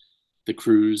the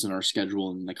cruise and our schedule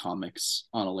and the comics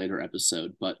on a later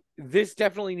episode. But this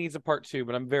definitely needs a part 2,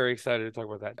 but I'm very excited to talk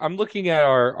about that. I'm looking at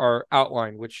our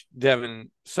outline, which Devin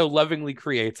so lovingly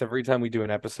creates every time we do an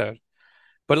episode.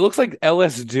 But it looks like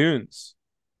LS Dunes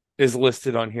is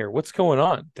listed on here. What's going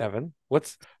on, Devin?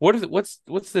 What's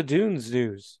the Dunes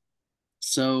news?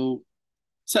 So,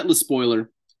 setlist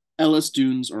spoiler, LS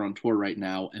Dunes are on tour right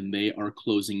now, and they are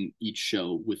closing each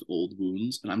show with Old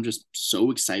Wounds. And I'm just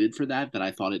so excited for that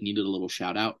I thought it needed a little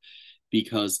shout out,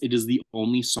 because it is the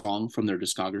only song from their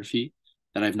discography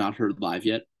that I've not heard live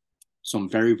yet. So I'm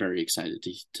very, very excited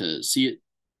to see it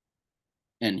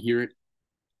and hear it.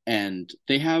 And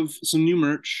they have some new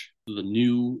merch, the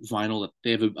new vinyl.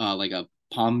 They have like a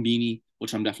palm beanie,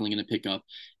 which I'm definitely going to pick up,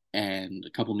 and a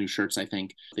couple new shirts, I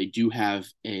think. They do have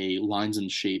a Lines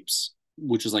and Shapes,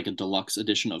 which is like a deluxe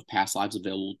edition of Past Lives,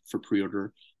 available for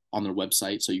pre-order on their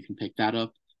website, so you can pick that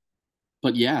up.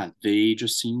 But yeah, they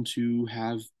just seem to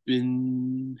have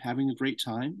been having a great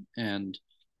time, and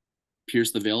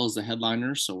Pierce the Veil is the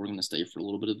headliner, so we're going to stay for a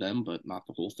little bit of them, but not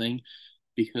the whole thing,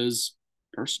 because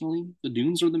personally, the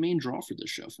Dunes are the main draw for this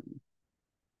show for me.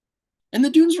 And the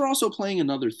Dunes are also playing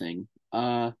another thing.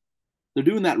 They're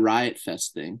doing that Riot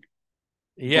Fest thing.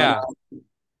 Yeah. But,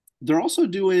 they're also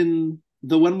doing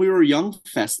the When We Were Young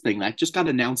Fest thing that just got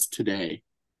announced today.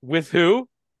 With who?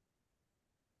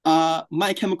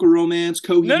 My Chemical Romance,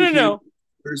 Coheed. No.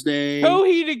 Thursday.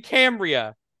 Coheed and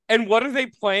Cambria. And what are they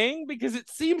playing? Because it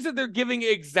seems that they're giving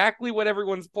exactly what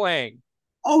everyone's playing.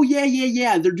 Oh,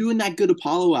 yeah. They're doing that Good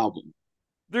Apollo album.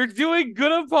 They're doing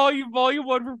Good Apollo Volume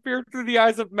 1 for Fear Through the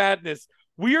Eyes of Madness.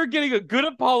 We are getting a Good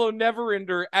Apollo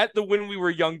Neverender at the When We Were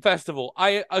Young Festival.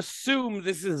 I assume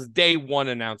this is day one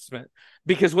announcement,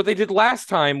 because what they did last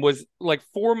time was like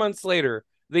 4 months later,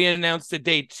 they announced a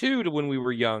day 2 to When We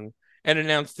Were Young and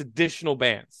announced additional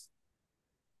bands.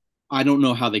 I don't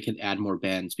know how they can add more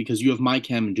bands, because you have My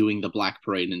Chem doing the Black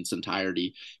Parade in its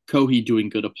entirety, Coheed doing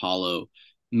Good Apollo,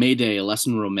 Mayday,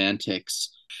 Lesson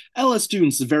Romantics, LS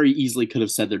Students very easily could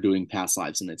have said they're doing Past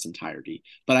Lives in its entirety,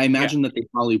 but I imagine that they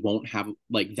probably won't have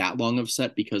like that long of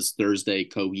set because Thursday,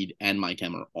 Coheed, and My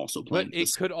Chem are also playing. But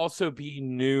it could also be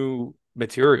new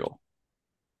material.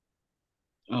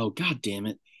 Oh, god damn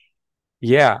it.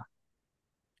 Yeah.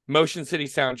 Motion City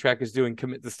Soundtrack is doing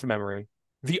Commit This to Memory.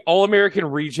 The All American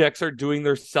Rejects are doing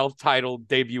their self-titled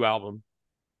debut album.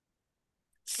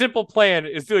 Simple Plan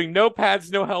is doing No Pads,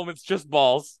 No Helmets, Just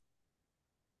Balls.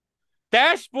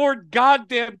 Dashboard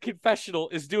Goddamn Confessional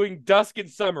is doing Dusk in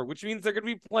Summer, which means they're going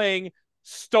to be playing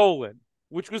Stolen,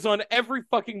 which was on every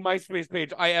fucking MySpace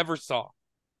page I ever saw.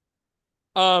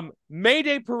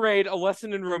 Mayday Parade, A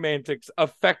Lesson in Romantics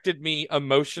affected me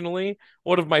emotionally.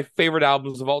 One of my favorite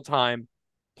albums of all time,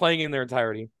 playing in their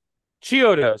entirety.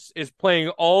 Chiodos is playing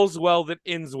All's Well That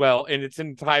Ends Well in its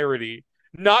entirety.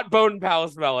 Not Bone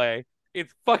Palace Ballet.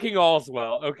 It's fucking All's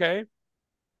Well, okay?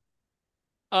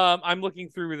 I'm looking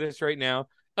through this right now.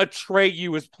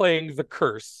 Atreyu is playing The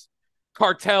Curse.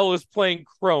 Cartel is playing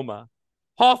Chroma.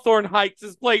 Hawthorne Heights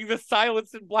is playing The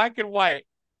Silence in Black and White.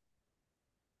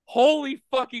 Holy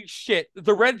fucking shit.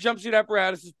 The Red Jumpsuit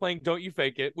Apparatus is playing Don't You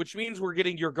Fake It, which means we're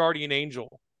getting Your Guardian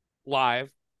Angel live.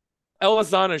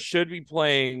 Elizana should be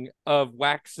playing of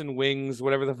Wax and Wings,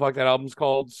 whatever the fuck that album's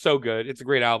called. So good. It's a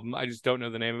great album. I just don't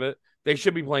know the name of it. They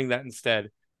should be playing that instead.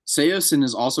 Seosin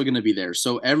is also going to be there.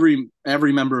 So every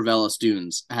member of LS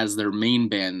Dunes has their main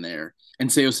band there. And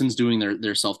Seosin's doing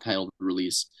their self-titled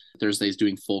release. Thursday's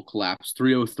doing Full Collapse.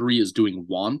 303 is doing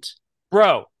Want.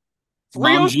 Bro,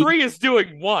 303 is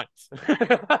doing Want.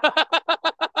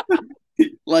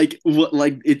 Like what?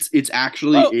 Like it's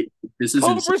actually this is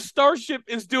Cobra insane. Starship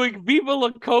is doing Viva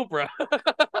La Cobra.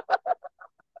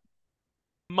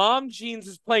 Mom Jeans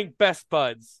is playing Best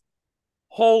Buds.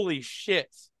 Holy shit.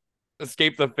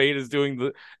 Escape the Fate is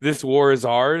doing This War Is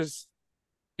Ours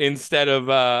instead of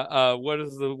what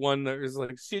is the one that is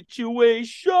like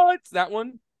Situations? That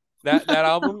one? That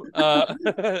album?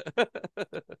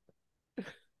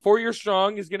 4 Year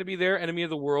Strong is gonna be there, Enemy of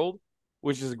the World,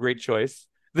 which is a great choice.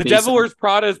 The Devil Wears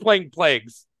Prada is playing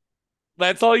Plagues.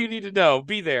 That's all you need to know.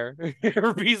 Be there.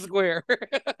 Or be square.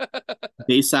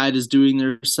 Bayside is doing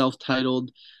their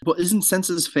self-titled. But isn't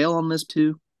Senses Fail on this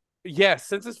too? Yes,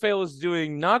 Census Fail is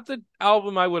doing not the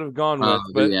album I would have gone with,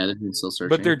 but yeah, they're still searching.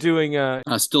 But they're doing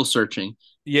Still Searching.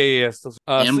 Yeah. Still,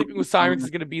 Sleeping with Sirens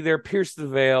is going to be there. Pierce the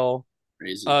Veil.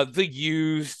 Crazy. The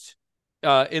Used.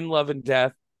 In Love and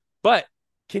Death. But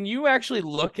can you actually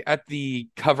look at the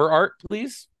cover art,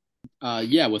 please?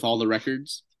 Yeah, with all the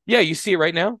records. Yeah, you see it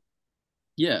right now.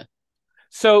 Yeah.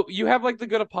 So you have like The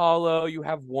Good Apollo. You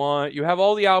have one. You have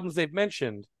all the albums they've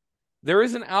mentioned. There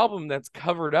is an album that's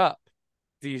covered up.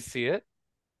 Do you see it?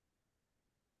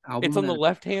 It's on the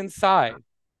left-hand side.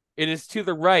 It is to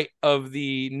the right of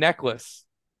the necklace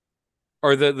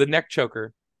or the neck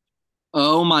choker.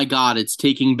 Oh my god, it's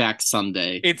Taking Back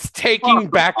Sunday. It's Taking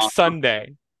Back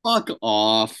Sunday. Fuck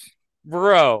off.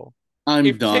 Bro.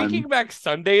 I'm done. Taking Back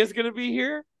Sunday is going to be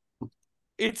here,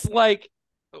 it's like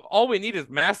all we need is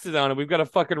Mastodon and we've got a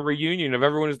fucking reunion of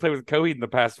everyone who's played with Coheed in the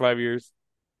past 5 years.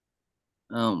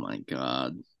 Oh my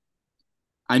god.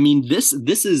 I mean, this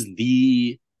is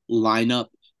the lineup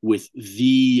with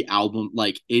the album.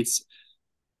 Like, it's...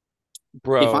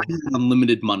 Bro. If I had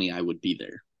unlimited money, I would be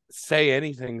there. Say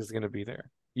Anything's going to be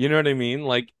there. You know what I mean?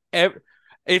 Like,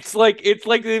 it's like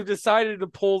they've decided to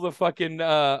pull the fucking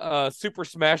Super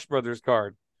Smash Brothers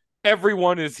card.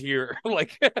 Everyone is here.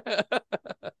 Like...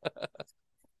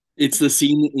 It's the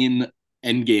scene in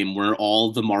Endgame where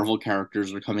all the Marvel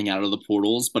characters are coming out of the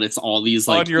portals, but it's all these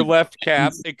like on your left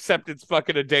cap, except it's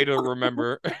fucking a day to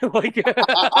remember. Like,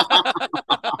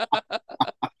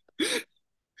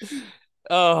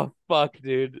 oh fuck,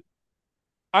 dude!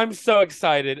 I'm so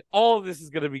excited. All of this is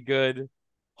gonna be good.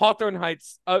 Hawthorne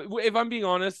Heights. If I'm being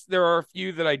honest, there are a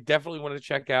few that I definitely want to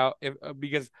check out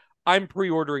because I'm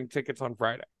pre-ordering tickets on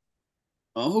Friday.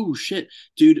 Oh shit,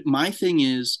 dude! My thing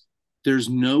is, there's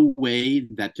no way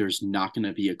that there's not going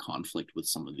to be a conflict with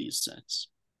some of these sets.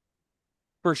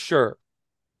 For sure.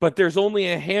 But there's only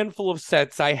a handful of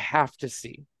sets I have to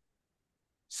see.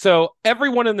 So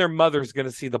everyone and their mother's going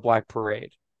to see the Black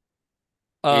Parade.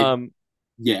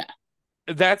 Yeah.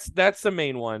 That's the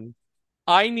main one.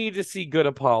 I need to see Good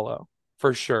Apollo,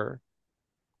 for sure.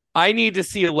 I need to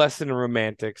see A Lesson in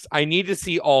Romantics. I need to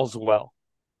see All's Well.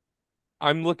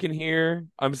 I'm looking here.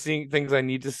 I'm seeing things I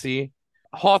need to see.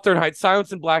 Hawthorne Heights,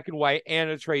 Silence in Black and White, and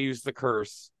Atreyu's The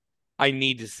Curse. I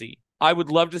need to see. I would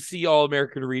love to see All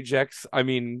American Rejects. I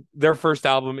mean, their first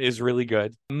album is really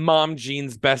good. Mom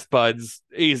Jean's Best Buds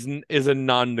is a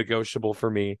non-negotiable for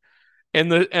me.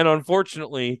 And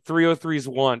unfortunately, 303's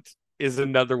Want is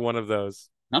another one of those.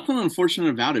 Nothing unfortunate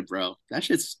about it, bro. That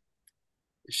shit's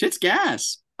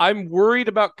gas. I'm worried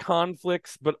about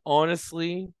conflicts, but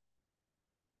honestly,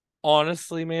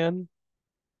 man,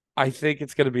 I think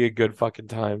it's gonna be a good fucking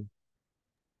time.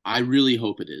 I really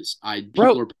hope it is. People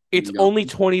Bro, are it's going. only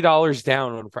 $20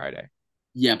 down on Friday.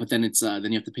 Yeah, but then it's then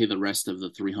you have to pay the rest of the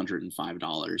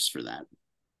 $305 for that.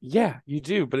 Yeah, you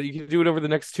do, but you can do it over the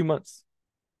next 2 months.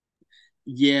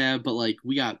 Yeah, but like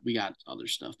we got other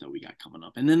stuff that we got coming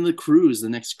up, and then the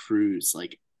next cruise,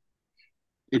 like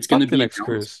it's gonna Fuck the be next announced.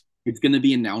 cruise. It's gonna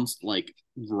be announced like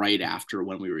right after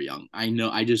when we were young. I know,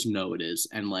 I just know it is,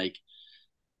 and like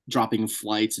dropping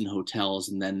flights and hotels,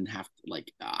 and then have to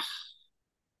like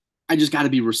I just got to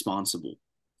be responsible.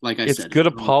 Like I It's said, good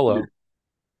Apollo.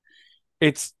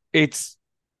 It's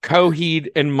Coheed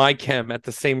and Mike Hem at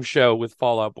the same show with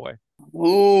Fall Out Boy.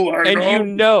 Oh,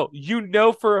 And you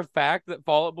know for a fact that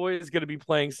Fall Out Boy is going to be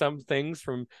playing some things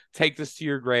from Take This to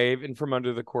Your Grave and From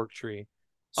Under the Cork Tree.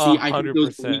 See, I think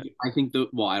those 100%. weak. I think the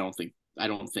well, I don't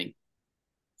think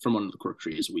From Under the Cork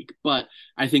Tree is weak, but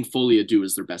I think Folia Do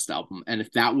is their best album. And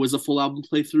if that was a full album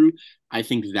playthrough, I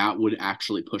think that would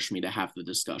actually push me to have the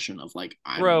discussion of like,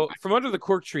 Bro, From Under the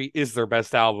Cork Tree is their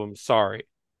best album. Sorry.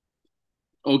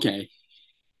 okay,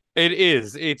 It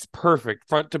is. It's perfect,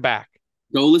 front to back.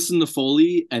 go listen to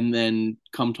Foley and then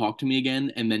come talk to me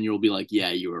again, and then you'll be like,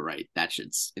 yeah, you were right. That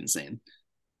shit's insane.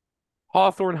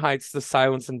 Hawthorne Heights, The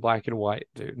Silence in Black and White,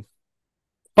 dude.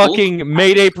 Fucking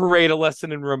Mayday Parade, A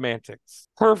Lesson in Romantics.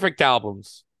 Perfect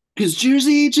albums. Because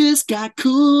Jersey just got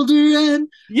colder and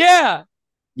Yeah.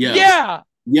 yo, Yeah.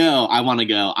 yo, I want to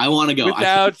go. I want to go.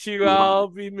 Without you, I'll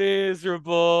be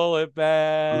miserable at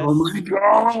best. Oh my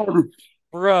god,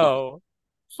 Bro.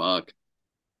 fuck.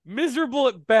 Miserable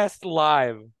at best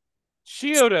live.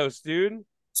 Chiodos, dude.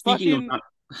 Speaking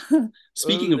Fucking of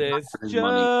speaking of not let's having just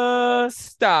money,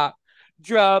 stop.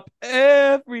 Drop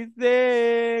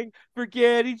everything.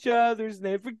 Forget each other's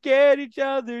name. Forget each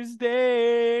other's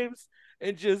names.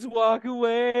 And just walk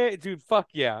away. Dude, fuck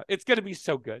yeah. It's going to be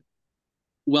so good.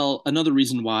 well, another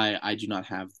reason why I do not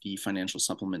have the financial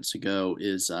supplement to go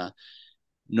is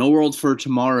No World for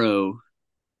Tomorrow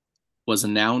was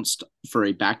announced for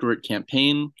a Baccarat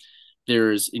campaign.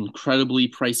 There's incredibly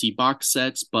pricey box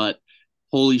sets, but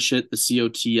holy shit, the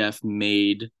COTF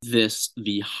made this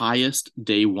the highest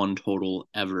day one total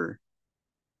ever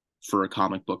for a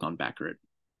comic book on Baccarat.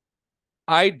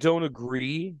 I don't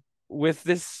agree with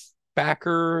this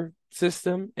backer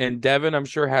system. And Devin, I'm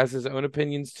sure, has his own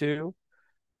opinions too.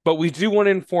 But we do want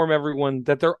to inform everyone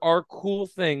that there are cool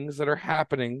things that are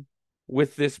happening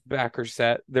with this backer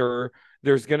set.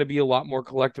 There's going to be a lot more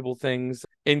collectible things,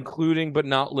 including but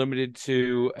not limited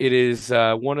to. It is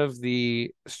one of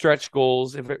the stretch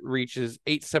goals, if it reaches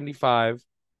 875,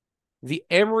 the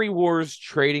Emery Wars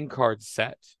trading card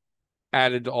set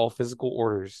added to all physical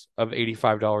orders of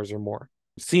 $85 or more.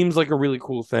 Seems like a really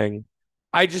cool thing.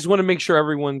 I just want to make sure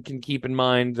everyone can keep in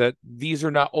mind that these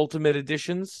are not ultimate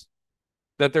editions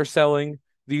that they're selling.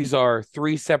 These are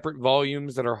 3 separate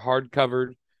volumes that are hard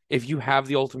covered. If you have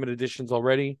the ultimate editions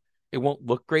already, it won't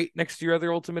look great next to your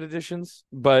other ultimate editions.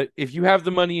 But if you have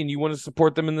the money and you want to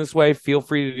support them in this way, feel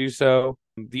free to do so.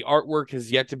 The artwork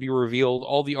has yet to be revealed.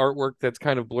 All the artwork that's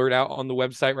kind of blurred out on the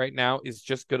website right now is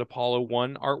just good Apollo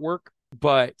 1 artwork.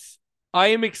 But I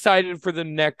am excited for the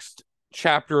next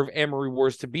chapter of Amory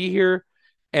Wars to be here.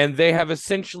 And they have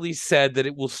essentially said that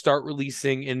it will start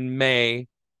releasing in May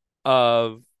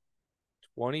of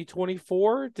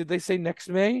 2024. Did they say next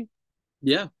May?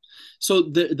 Yeah. So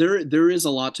there is a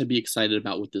lot to be excited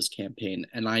about with this campaign,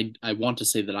 and I want to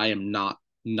say that I am not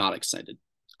excited.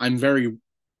 I'm very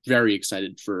very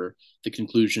excited for the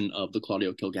conclusion of the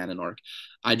Claudio Kilgannon arc.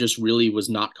 I just really was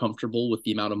not comfortable with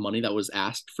the amount of money that was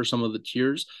asked for some of the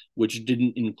tiers, which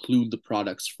didn't include the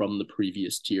products from the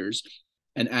previous tiers.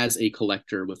 And as a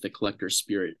collector with the collector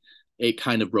spirit, it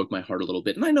kind of broke my heart a little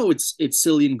bit. And I know it's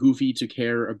silly and goofy to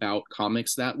care about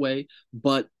comics that way,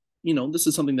 but this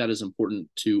is something that is important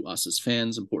to us as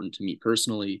fans, important to me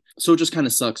personally. So it just kind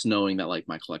of sucks knowing that like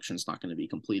my collection is not going to be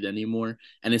complete anymore.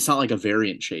 And it's not like a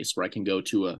variant chase where I can go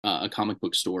to a comic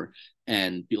book store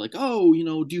and be like, oh,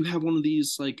 do you have one of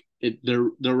these? Like there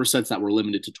were sets that were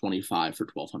limited to 25 for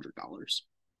 $1,200.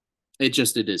 It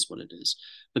is what it is.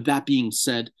 But that being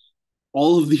said,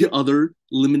 all of the other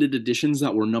limited editions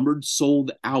that were numbered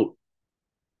sold out.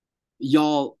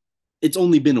 Y'all, it's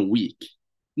only been a week.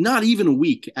 Not even a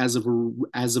week as of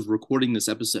recording this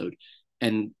episode,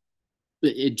 and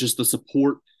the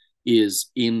support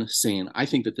is insane. I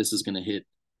think that this is going to hit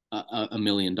 $1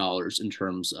 million in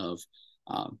terms of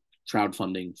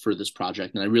crowdfunding for this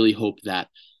project, and I really hope that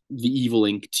the Evil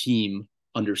Inc. team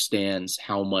understands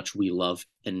how much we love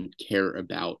and care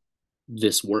about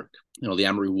this work. You know, the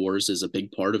Amory Wars is a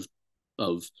big part of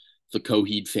the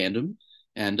Coheed fandom,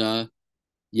 and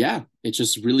yeah, it's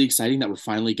just really exciting that we're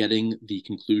finally getting the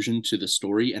conclusion to the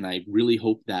story, and I really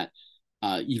hope that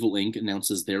Evil Inc.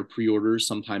 announces their pre-orders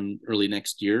sometime early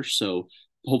next year, so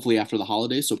hopefully after the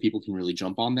holidays, so people can really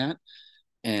jump on that.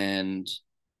 And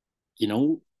you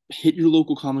know, hit your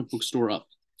local comic book store up,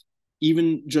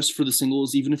 even just for the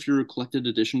singles. Even if you're a collected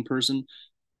edition person,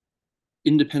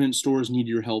 independent stores need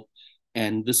your help,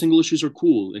 and the single issues are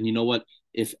cool. And you know what,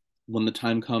 if when the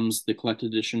time comes, the collected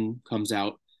edition comes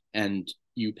out and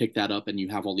you pick that up and you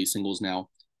have all these singles now,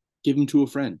 give them to a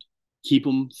friend, keep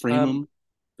them, frame them.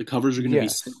 The covers are going to be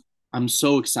sick. I'm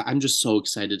so excited. I'm just so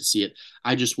excited to see it.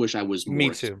 I just wish I was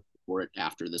more excited for it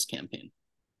after this campaign.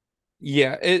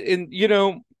 Yeah, and you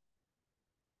know,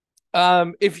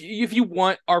 if you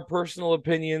want our personal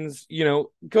opinions, you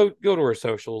know, go to our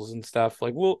socials and stuff.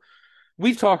 Like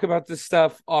we talk about this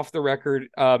stuff off the record,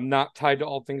 not tied to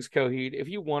all things Coheed. If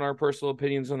you want our personal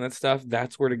opinions on that stuff,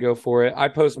 that's where to go for it. I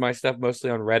post my stuff mostly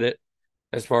on Reddit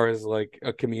as far as like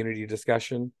a community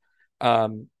discussion.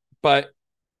 But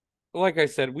like I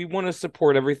said, we want to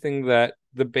support everything that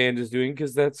the band is doing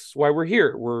because that's why we're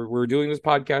here. We're doing this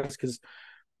podcast because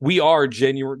we are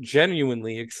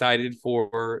genuinely excited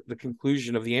for the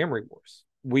conclusion of the Amory Wars.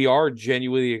 We are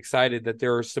genuinely excited that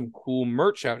there are some cool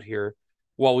merch out here,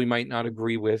 while we might not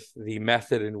agree with the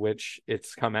method in which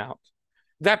it's come out.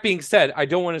 That being said, I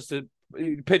don't want us to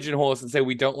pigeonhole us and say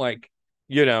we don't like,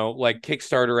 you know, like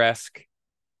Kickstarter-esque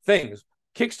things.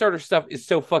 Kickstarter stuff is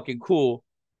so fucking cool.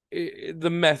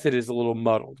 The method is a little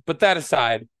muddled. But that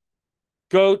aside,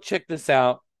 go check this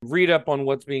out. Read up on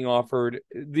what's being offered.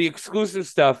 The exclusive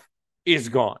stuff is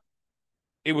gone.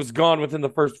 It was gone within the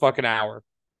first fucking hour.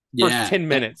 First 10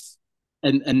 minutes.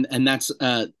 And that's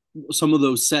some of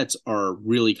those sets are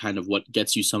really kind of what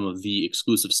gets you some of the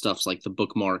exclusive stuffs, like the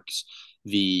bookmarks,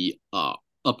 the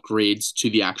upgrades to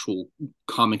the actual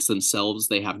comics themselves.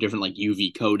 They have different like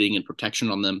UV coating and protection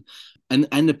on them,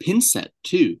 and the pin set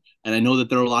too. And I know that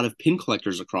there are a lot of pin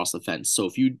collectors across the fence. So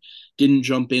if you didn't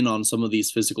jump in on some of these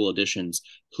physical editions,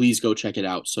 please go check it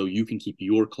out so you can keep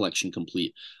your collection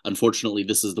complete. Unfortunately,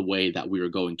 this is the way that we are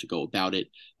going to go about it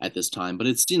at this time. But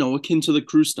it's, you know, akin to the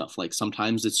crew stuff. Like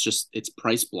sometimes it's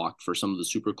price blocked for some of the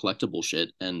super collectible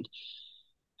shit. And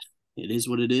it is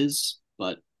what it is.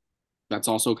 But that's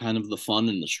also kind of the fun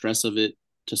and the stress of it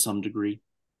to some degree.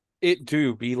 It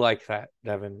do be like that,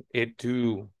 Devin. It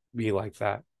do be like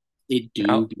that. It do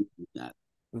now, be like that.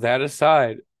 That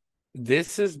aside,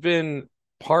 this has been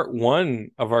part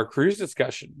 1 of our cruise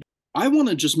discussion. I want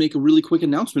to just make a really quick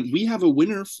announcement. We have a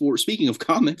winner for, speaking of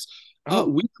comics, we have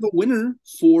a winner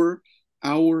for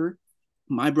our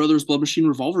My Brother's Blood Machine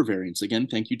Revolver variants. Again,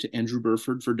 thank you to Andrew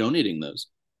Burford for donating those.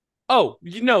 Oh,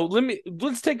 you know,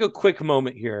 let's take a quick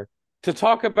moment here to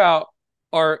talk about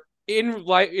our in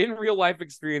real life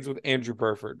experience with Andrew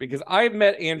Burford, because I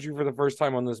met Andrew for the first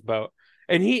time on this boat,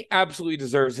 and he absolutely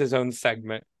deserves his own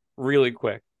segment really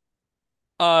quick.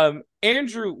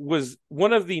 Andrew was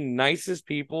one of the nicest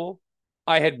people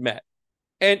I had met,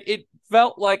 and it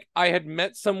felt like I had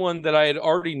met someone that I had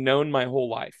already known my whole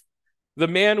life. The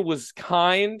man was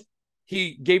kind.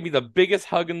 He gave me the biggest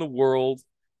hug in the world.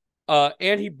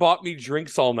 And he bought me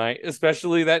drinks all night,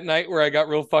 especially that night where I got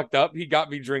real fucked up. He got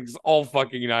me drinks all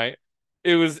fucking night.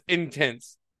 It was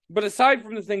intense. But aside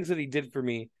from the things that he did for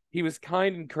me, he was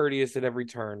kind and courteous at every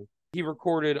turn. He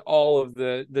recorded all of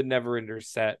the Neverender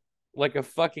set like a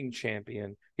fucking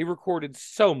champion. He recorded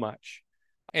so much.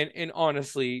 And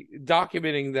honestly,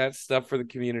 documenting that stuff for the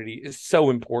community is so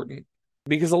important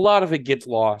because a lot of it gets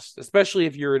lost, especially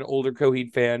if you're an older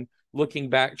Coheed fan looking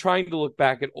back, trying to look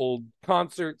back at old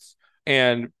concerts,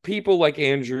 and people like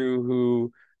Andrew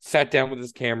who sat down with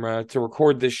his camera to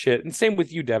record this shit. And same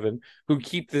with you, Devin, who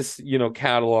keep this, you know,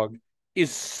 catalog,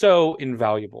 is so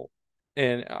invaluable.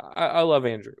 And I love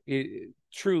Andrew.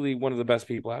 Truly one of the best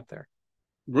people out there.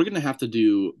 We're going to have to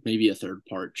do maybe a third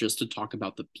part just to talk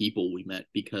about the people we met,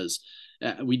 because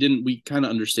we kind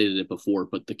of understated it before,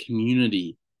 but the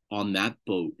community on that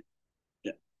boat,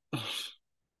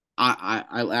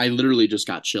 I literally just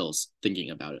got chills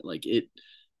thinking about it. Like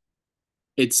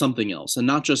it's something else, and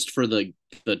not just for the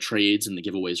trades and the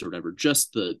giveaways or whatever,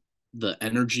 just the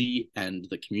energy and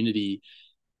the community.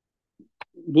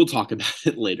 We'll talk about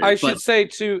it later. I should say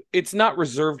too, it's not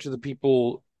reserved to the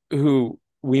people who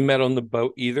we met on the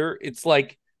boat either. It's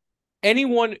like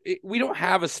anyone, we don't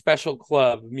have a special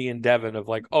club, me and Devin, of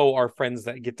like, oh, our friends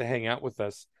that get to hang out with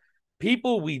us.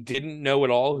 People we didn't know at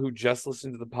all who just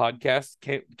listened to the podcast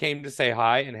came to say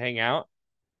hi and hang out.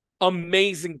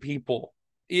 Amazing people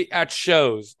at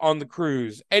shows, on the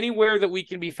cruise, anywhere that we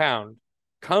can be found,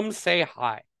 come say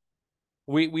hi.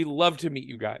 We love to meet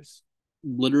you guys.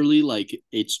 Literally, like,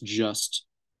 it's just,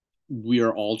 we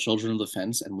are all children of the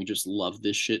fence, and we just love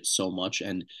this shit so much,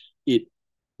 and it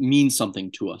means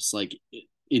something to us. Like,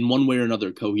 in one way or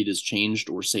another, Coheed has changed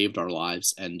or saved our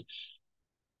lives, and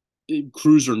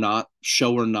cruise or not,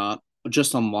 show or not,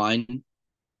 just online,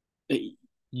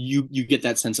 you get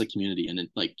that sense of community. And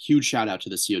like, huge shout out to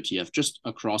the COTF just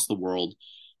across the world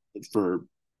for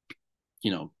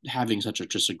having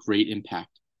just a great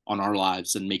impact on our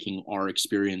lives and making our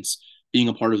experience being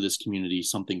a part of this community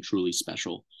something truly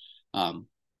special.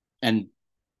 And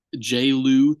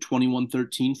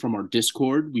JLou2113 from our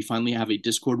Discord, we finally have a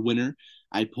Discord winner.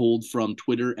 I pulled from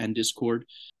Twitter and Discord,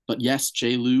 but yes,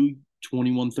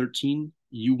 JLou2113,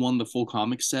 you won the full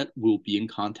comic set. We'll be in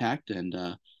contact,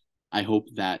 and I hope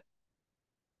that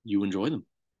you enjoy them.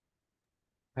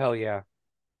 Hell yeah.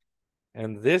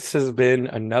 And this has been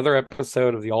another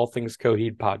episode of the All Things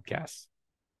Coheed podcast.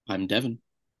 I'm Devin.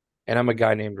 And I'm a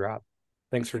guy named Rob.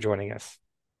 Thanks for joining us.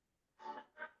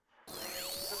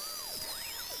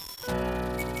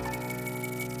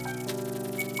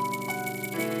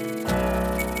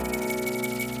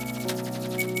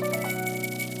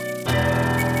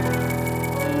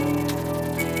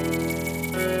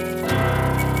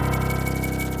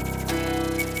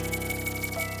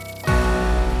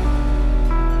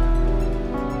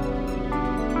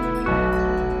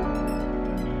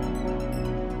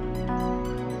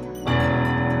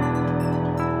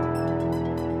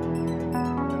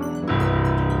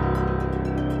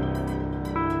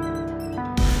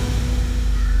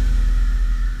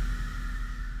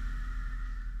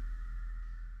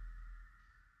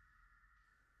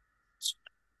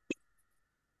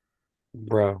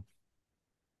 Bro.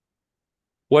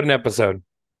 What an episode.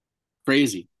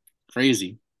 Crazy.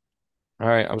 All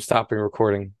right, I'm stopping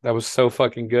recording. That was so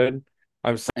fucking good.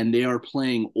 And they are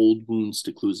playing Old Wounds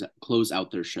to close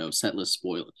out their show. Setlist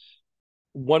spoiler.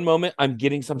 One moment, I'm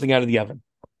getting something out of the oven.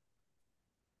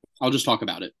 I'll just talk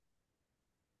about it.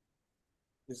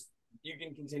 You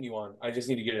can continue on. I just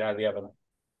need to get it out of the oven.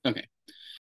 Okay.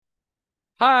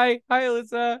 Hi,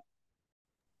 Alyssa.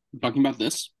 We're talking about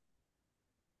this?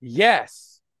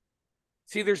 Yes.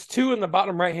 See, there's 2 in the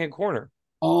bottom right-hand corner.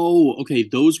 Oh, okay.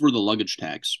 Those were the luggage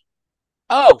tags.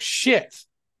 Oh, shit.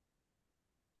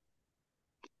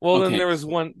 Well, Okay. then there was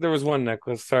one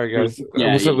necklace. Sorry, guys.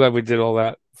 Yeah, I'm so yeah. glad we did all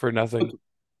that for nothing. Okay.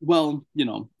 Well,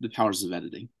 the powers of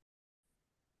editing.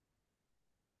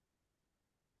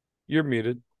 You're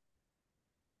muted.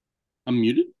 I'm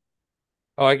muted?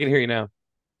 Oh, I can hear you now.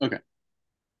 Okay.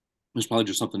 There's probably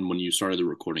just something when you started the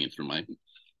recording, it threw my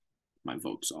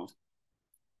vocals off.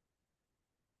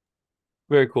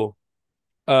 Very cool.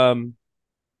 Well,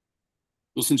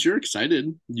 since you're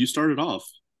excited, you started off.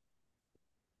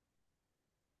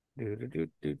 Can you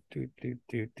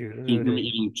hear me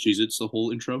eating Cheez-Its the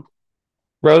whole intro?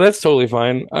 Bro, that's totally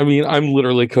fine. I mean, I'm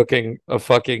literally cooking a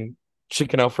fucking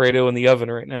chicken Alfredo in the oven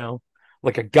right now,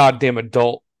 like a goddamn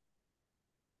adult.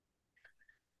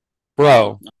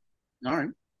 Bro, All right.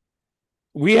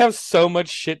 we have so much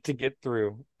shit to get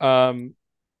through.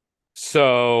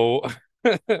 So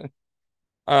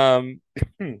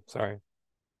sorry.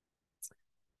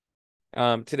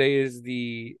 Today is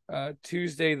the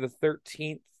Tuesday the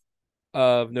 13th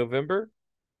of November.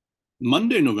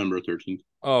 Monday, November 13th.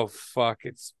 Oh fuck,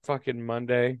 it's fucking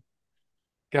Monday.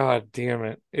 God damn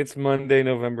it. It's Monday,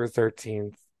 November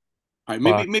 13th. All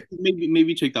right,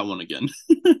 maybe take that one again.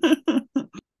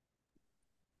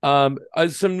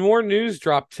 Some more news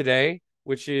dropped today,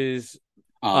 which is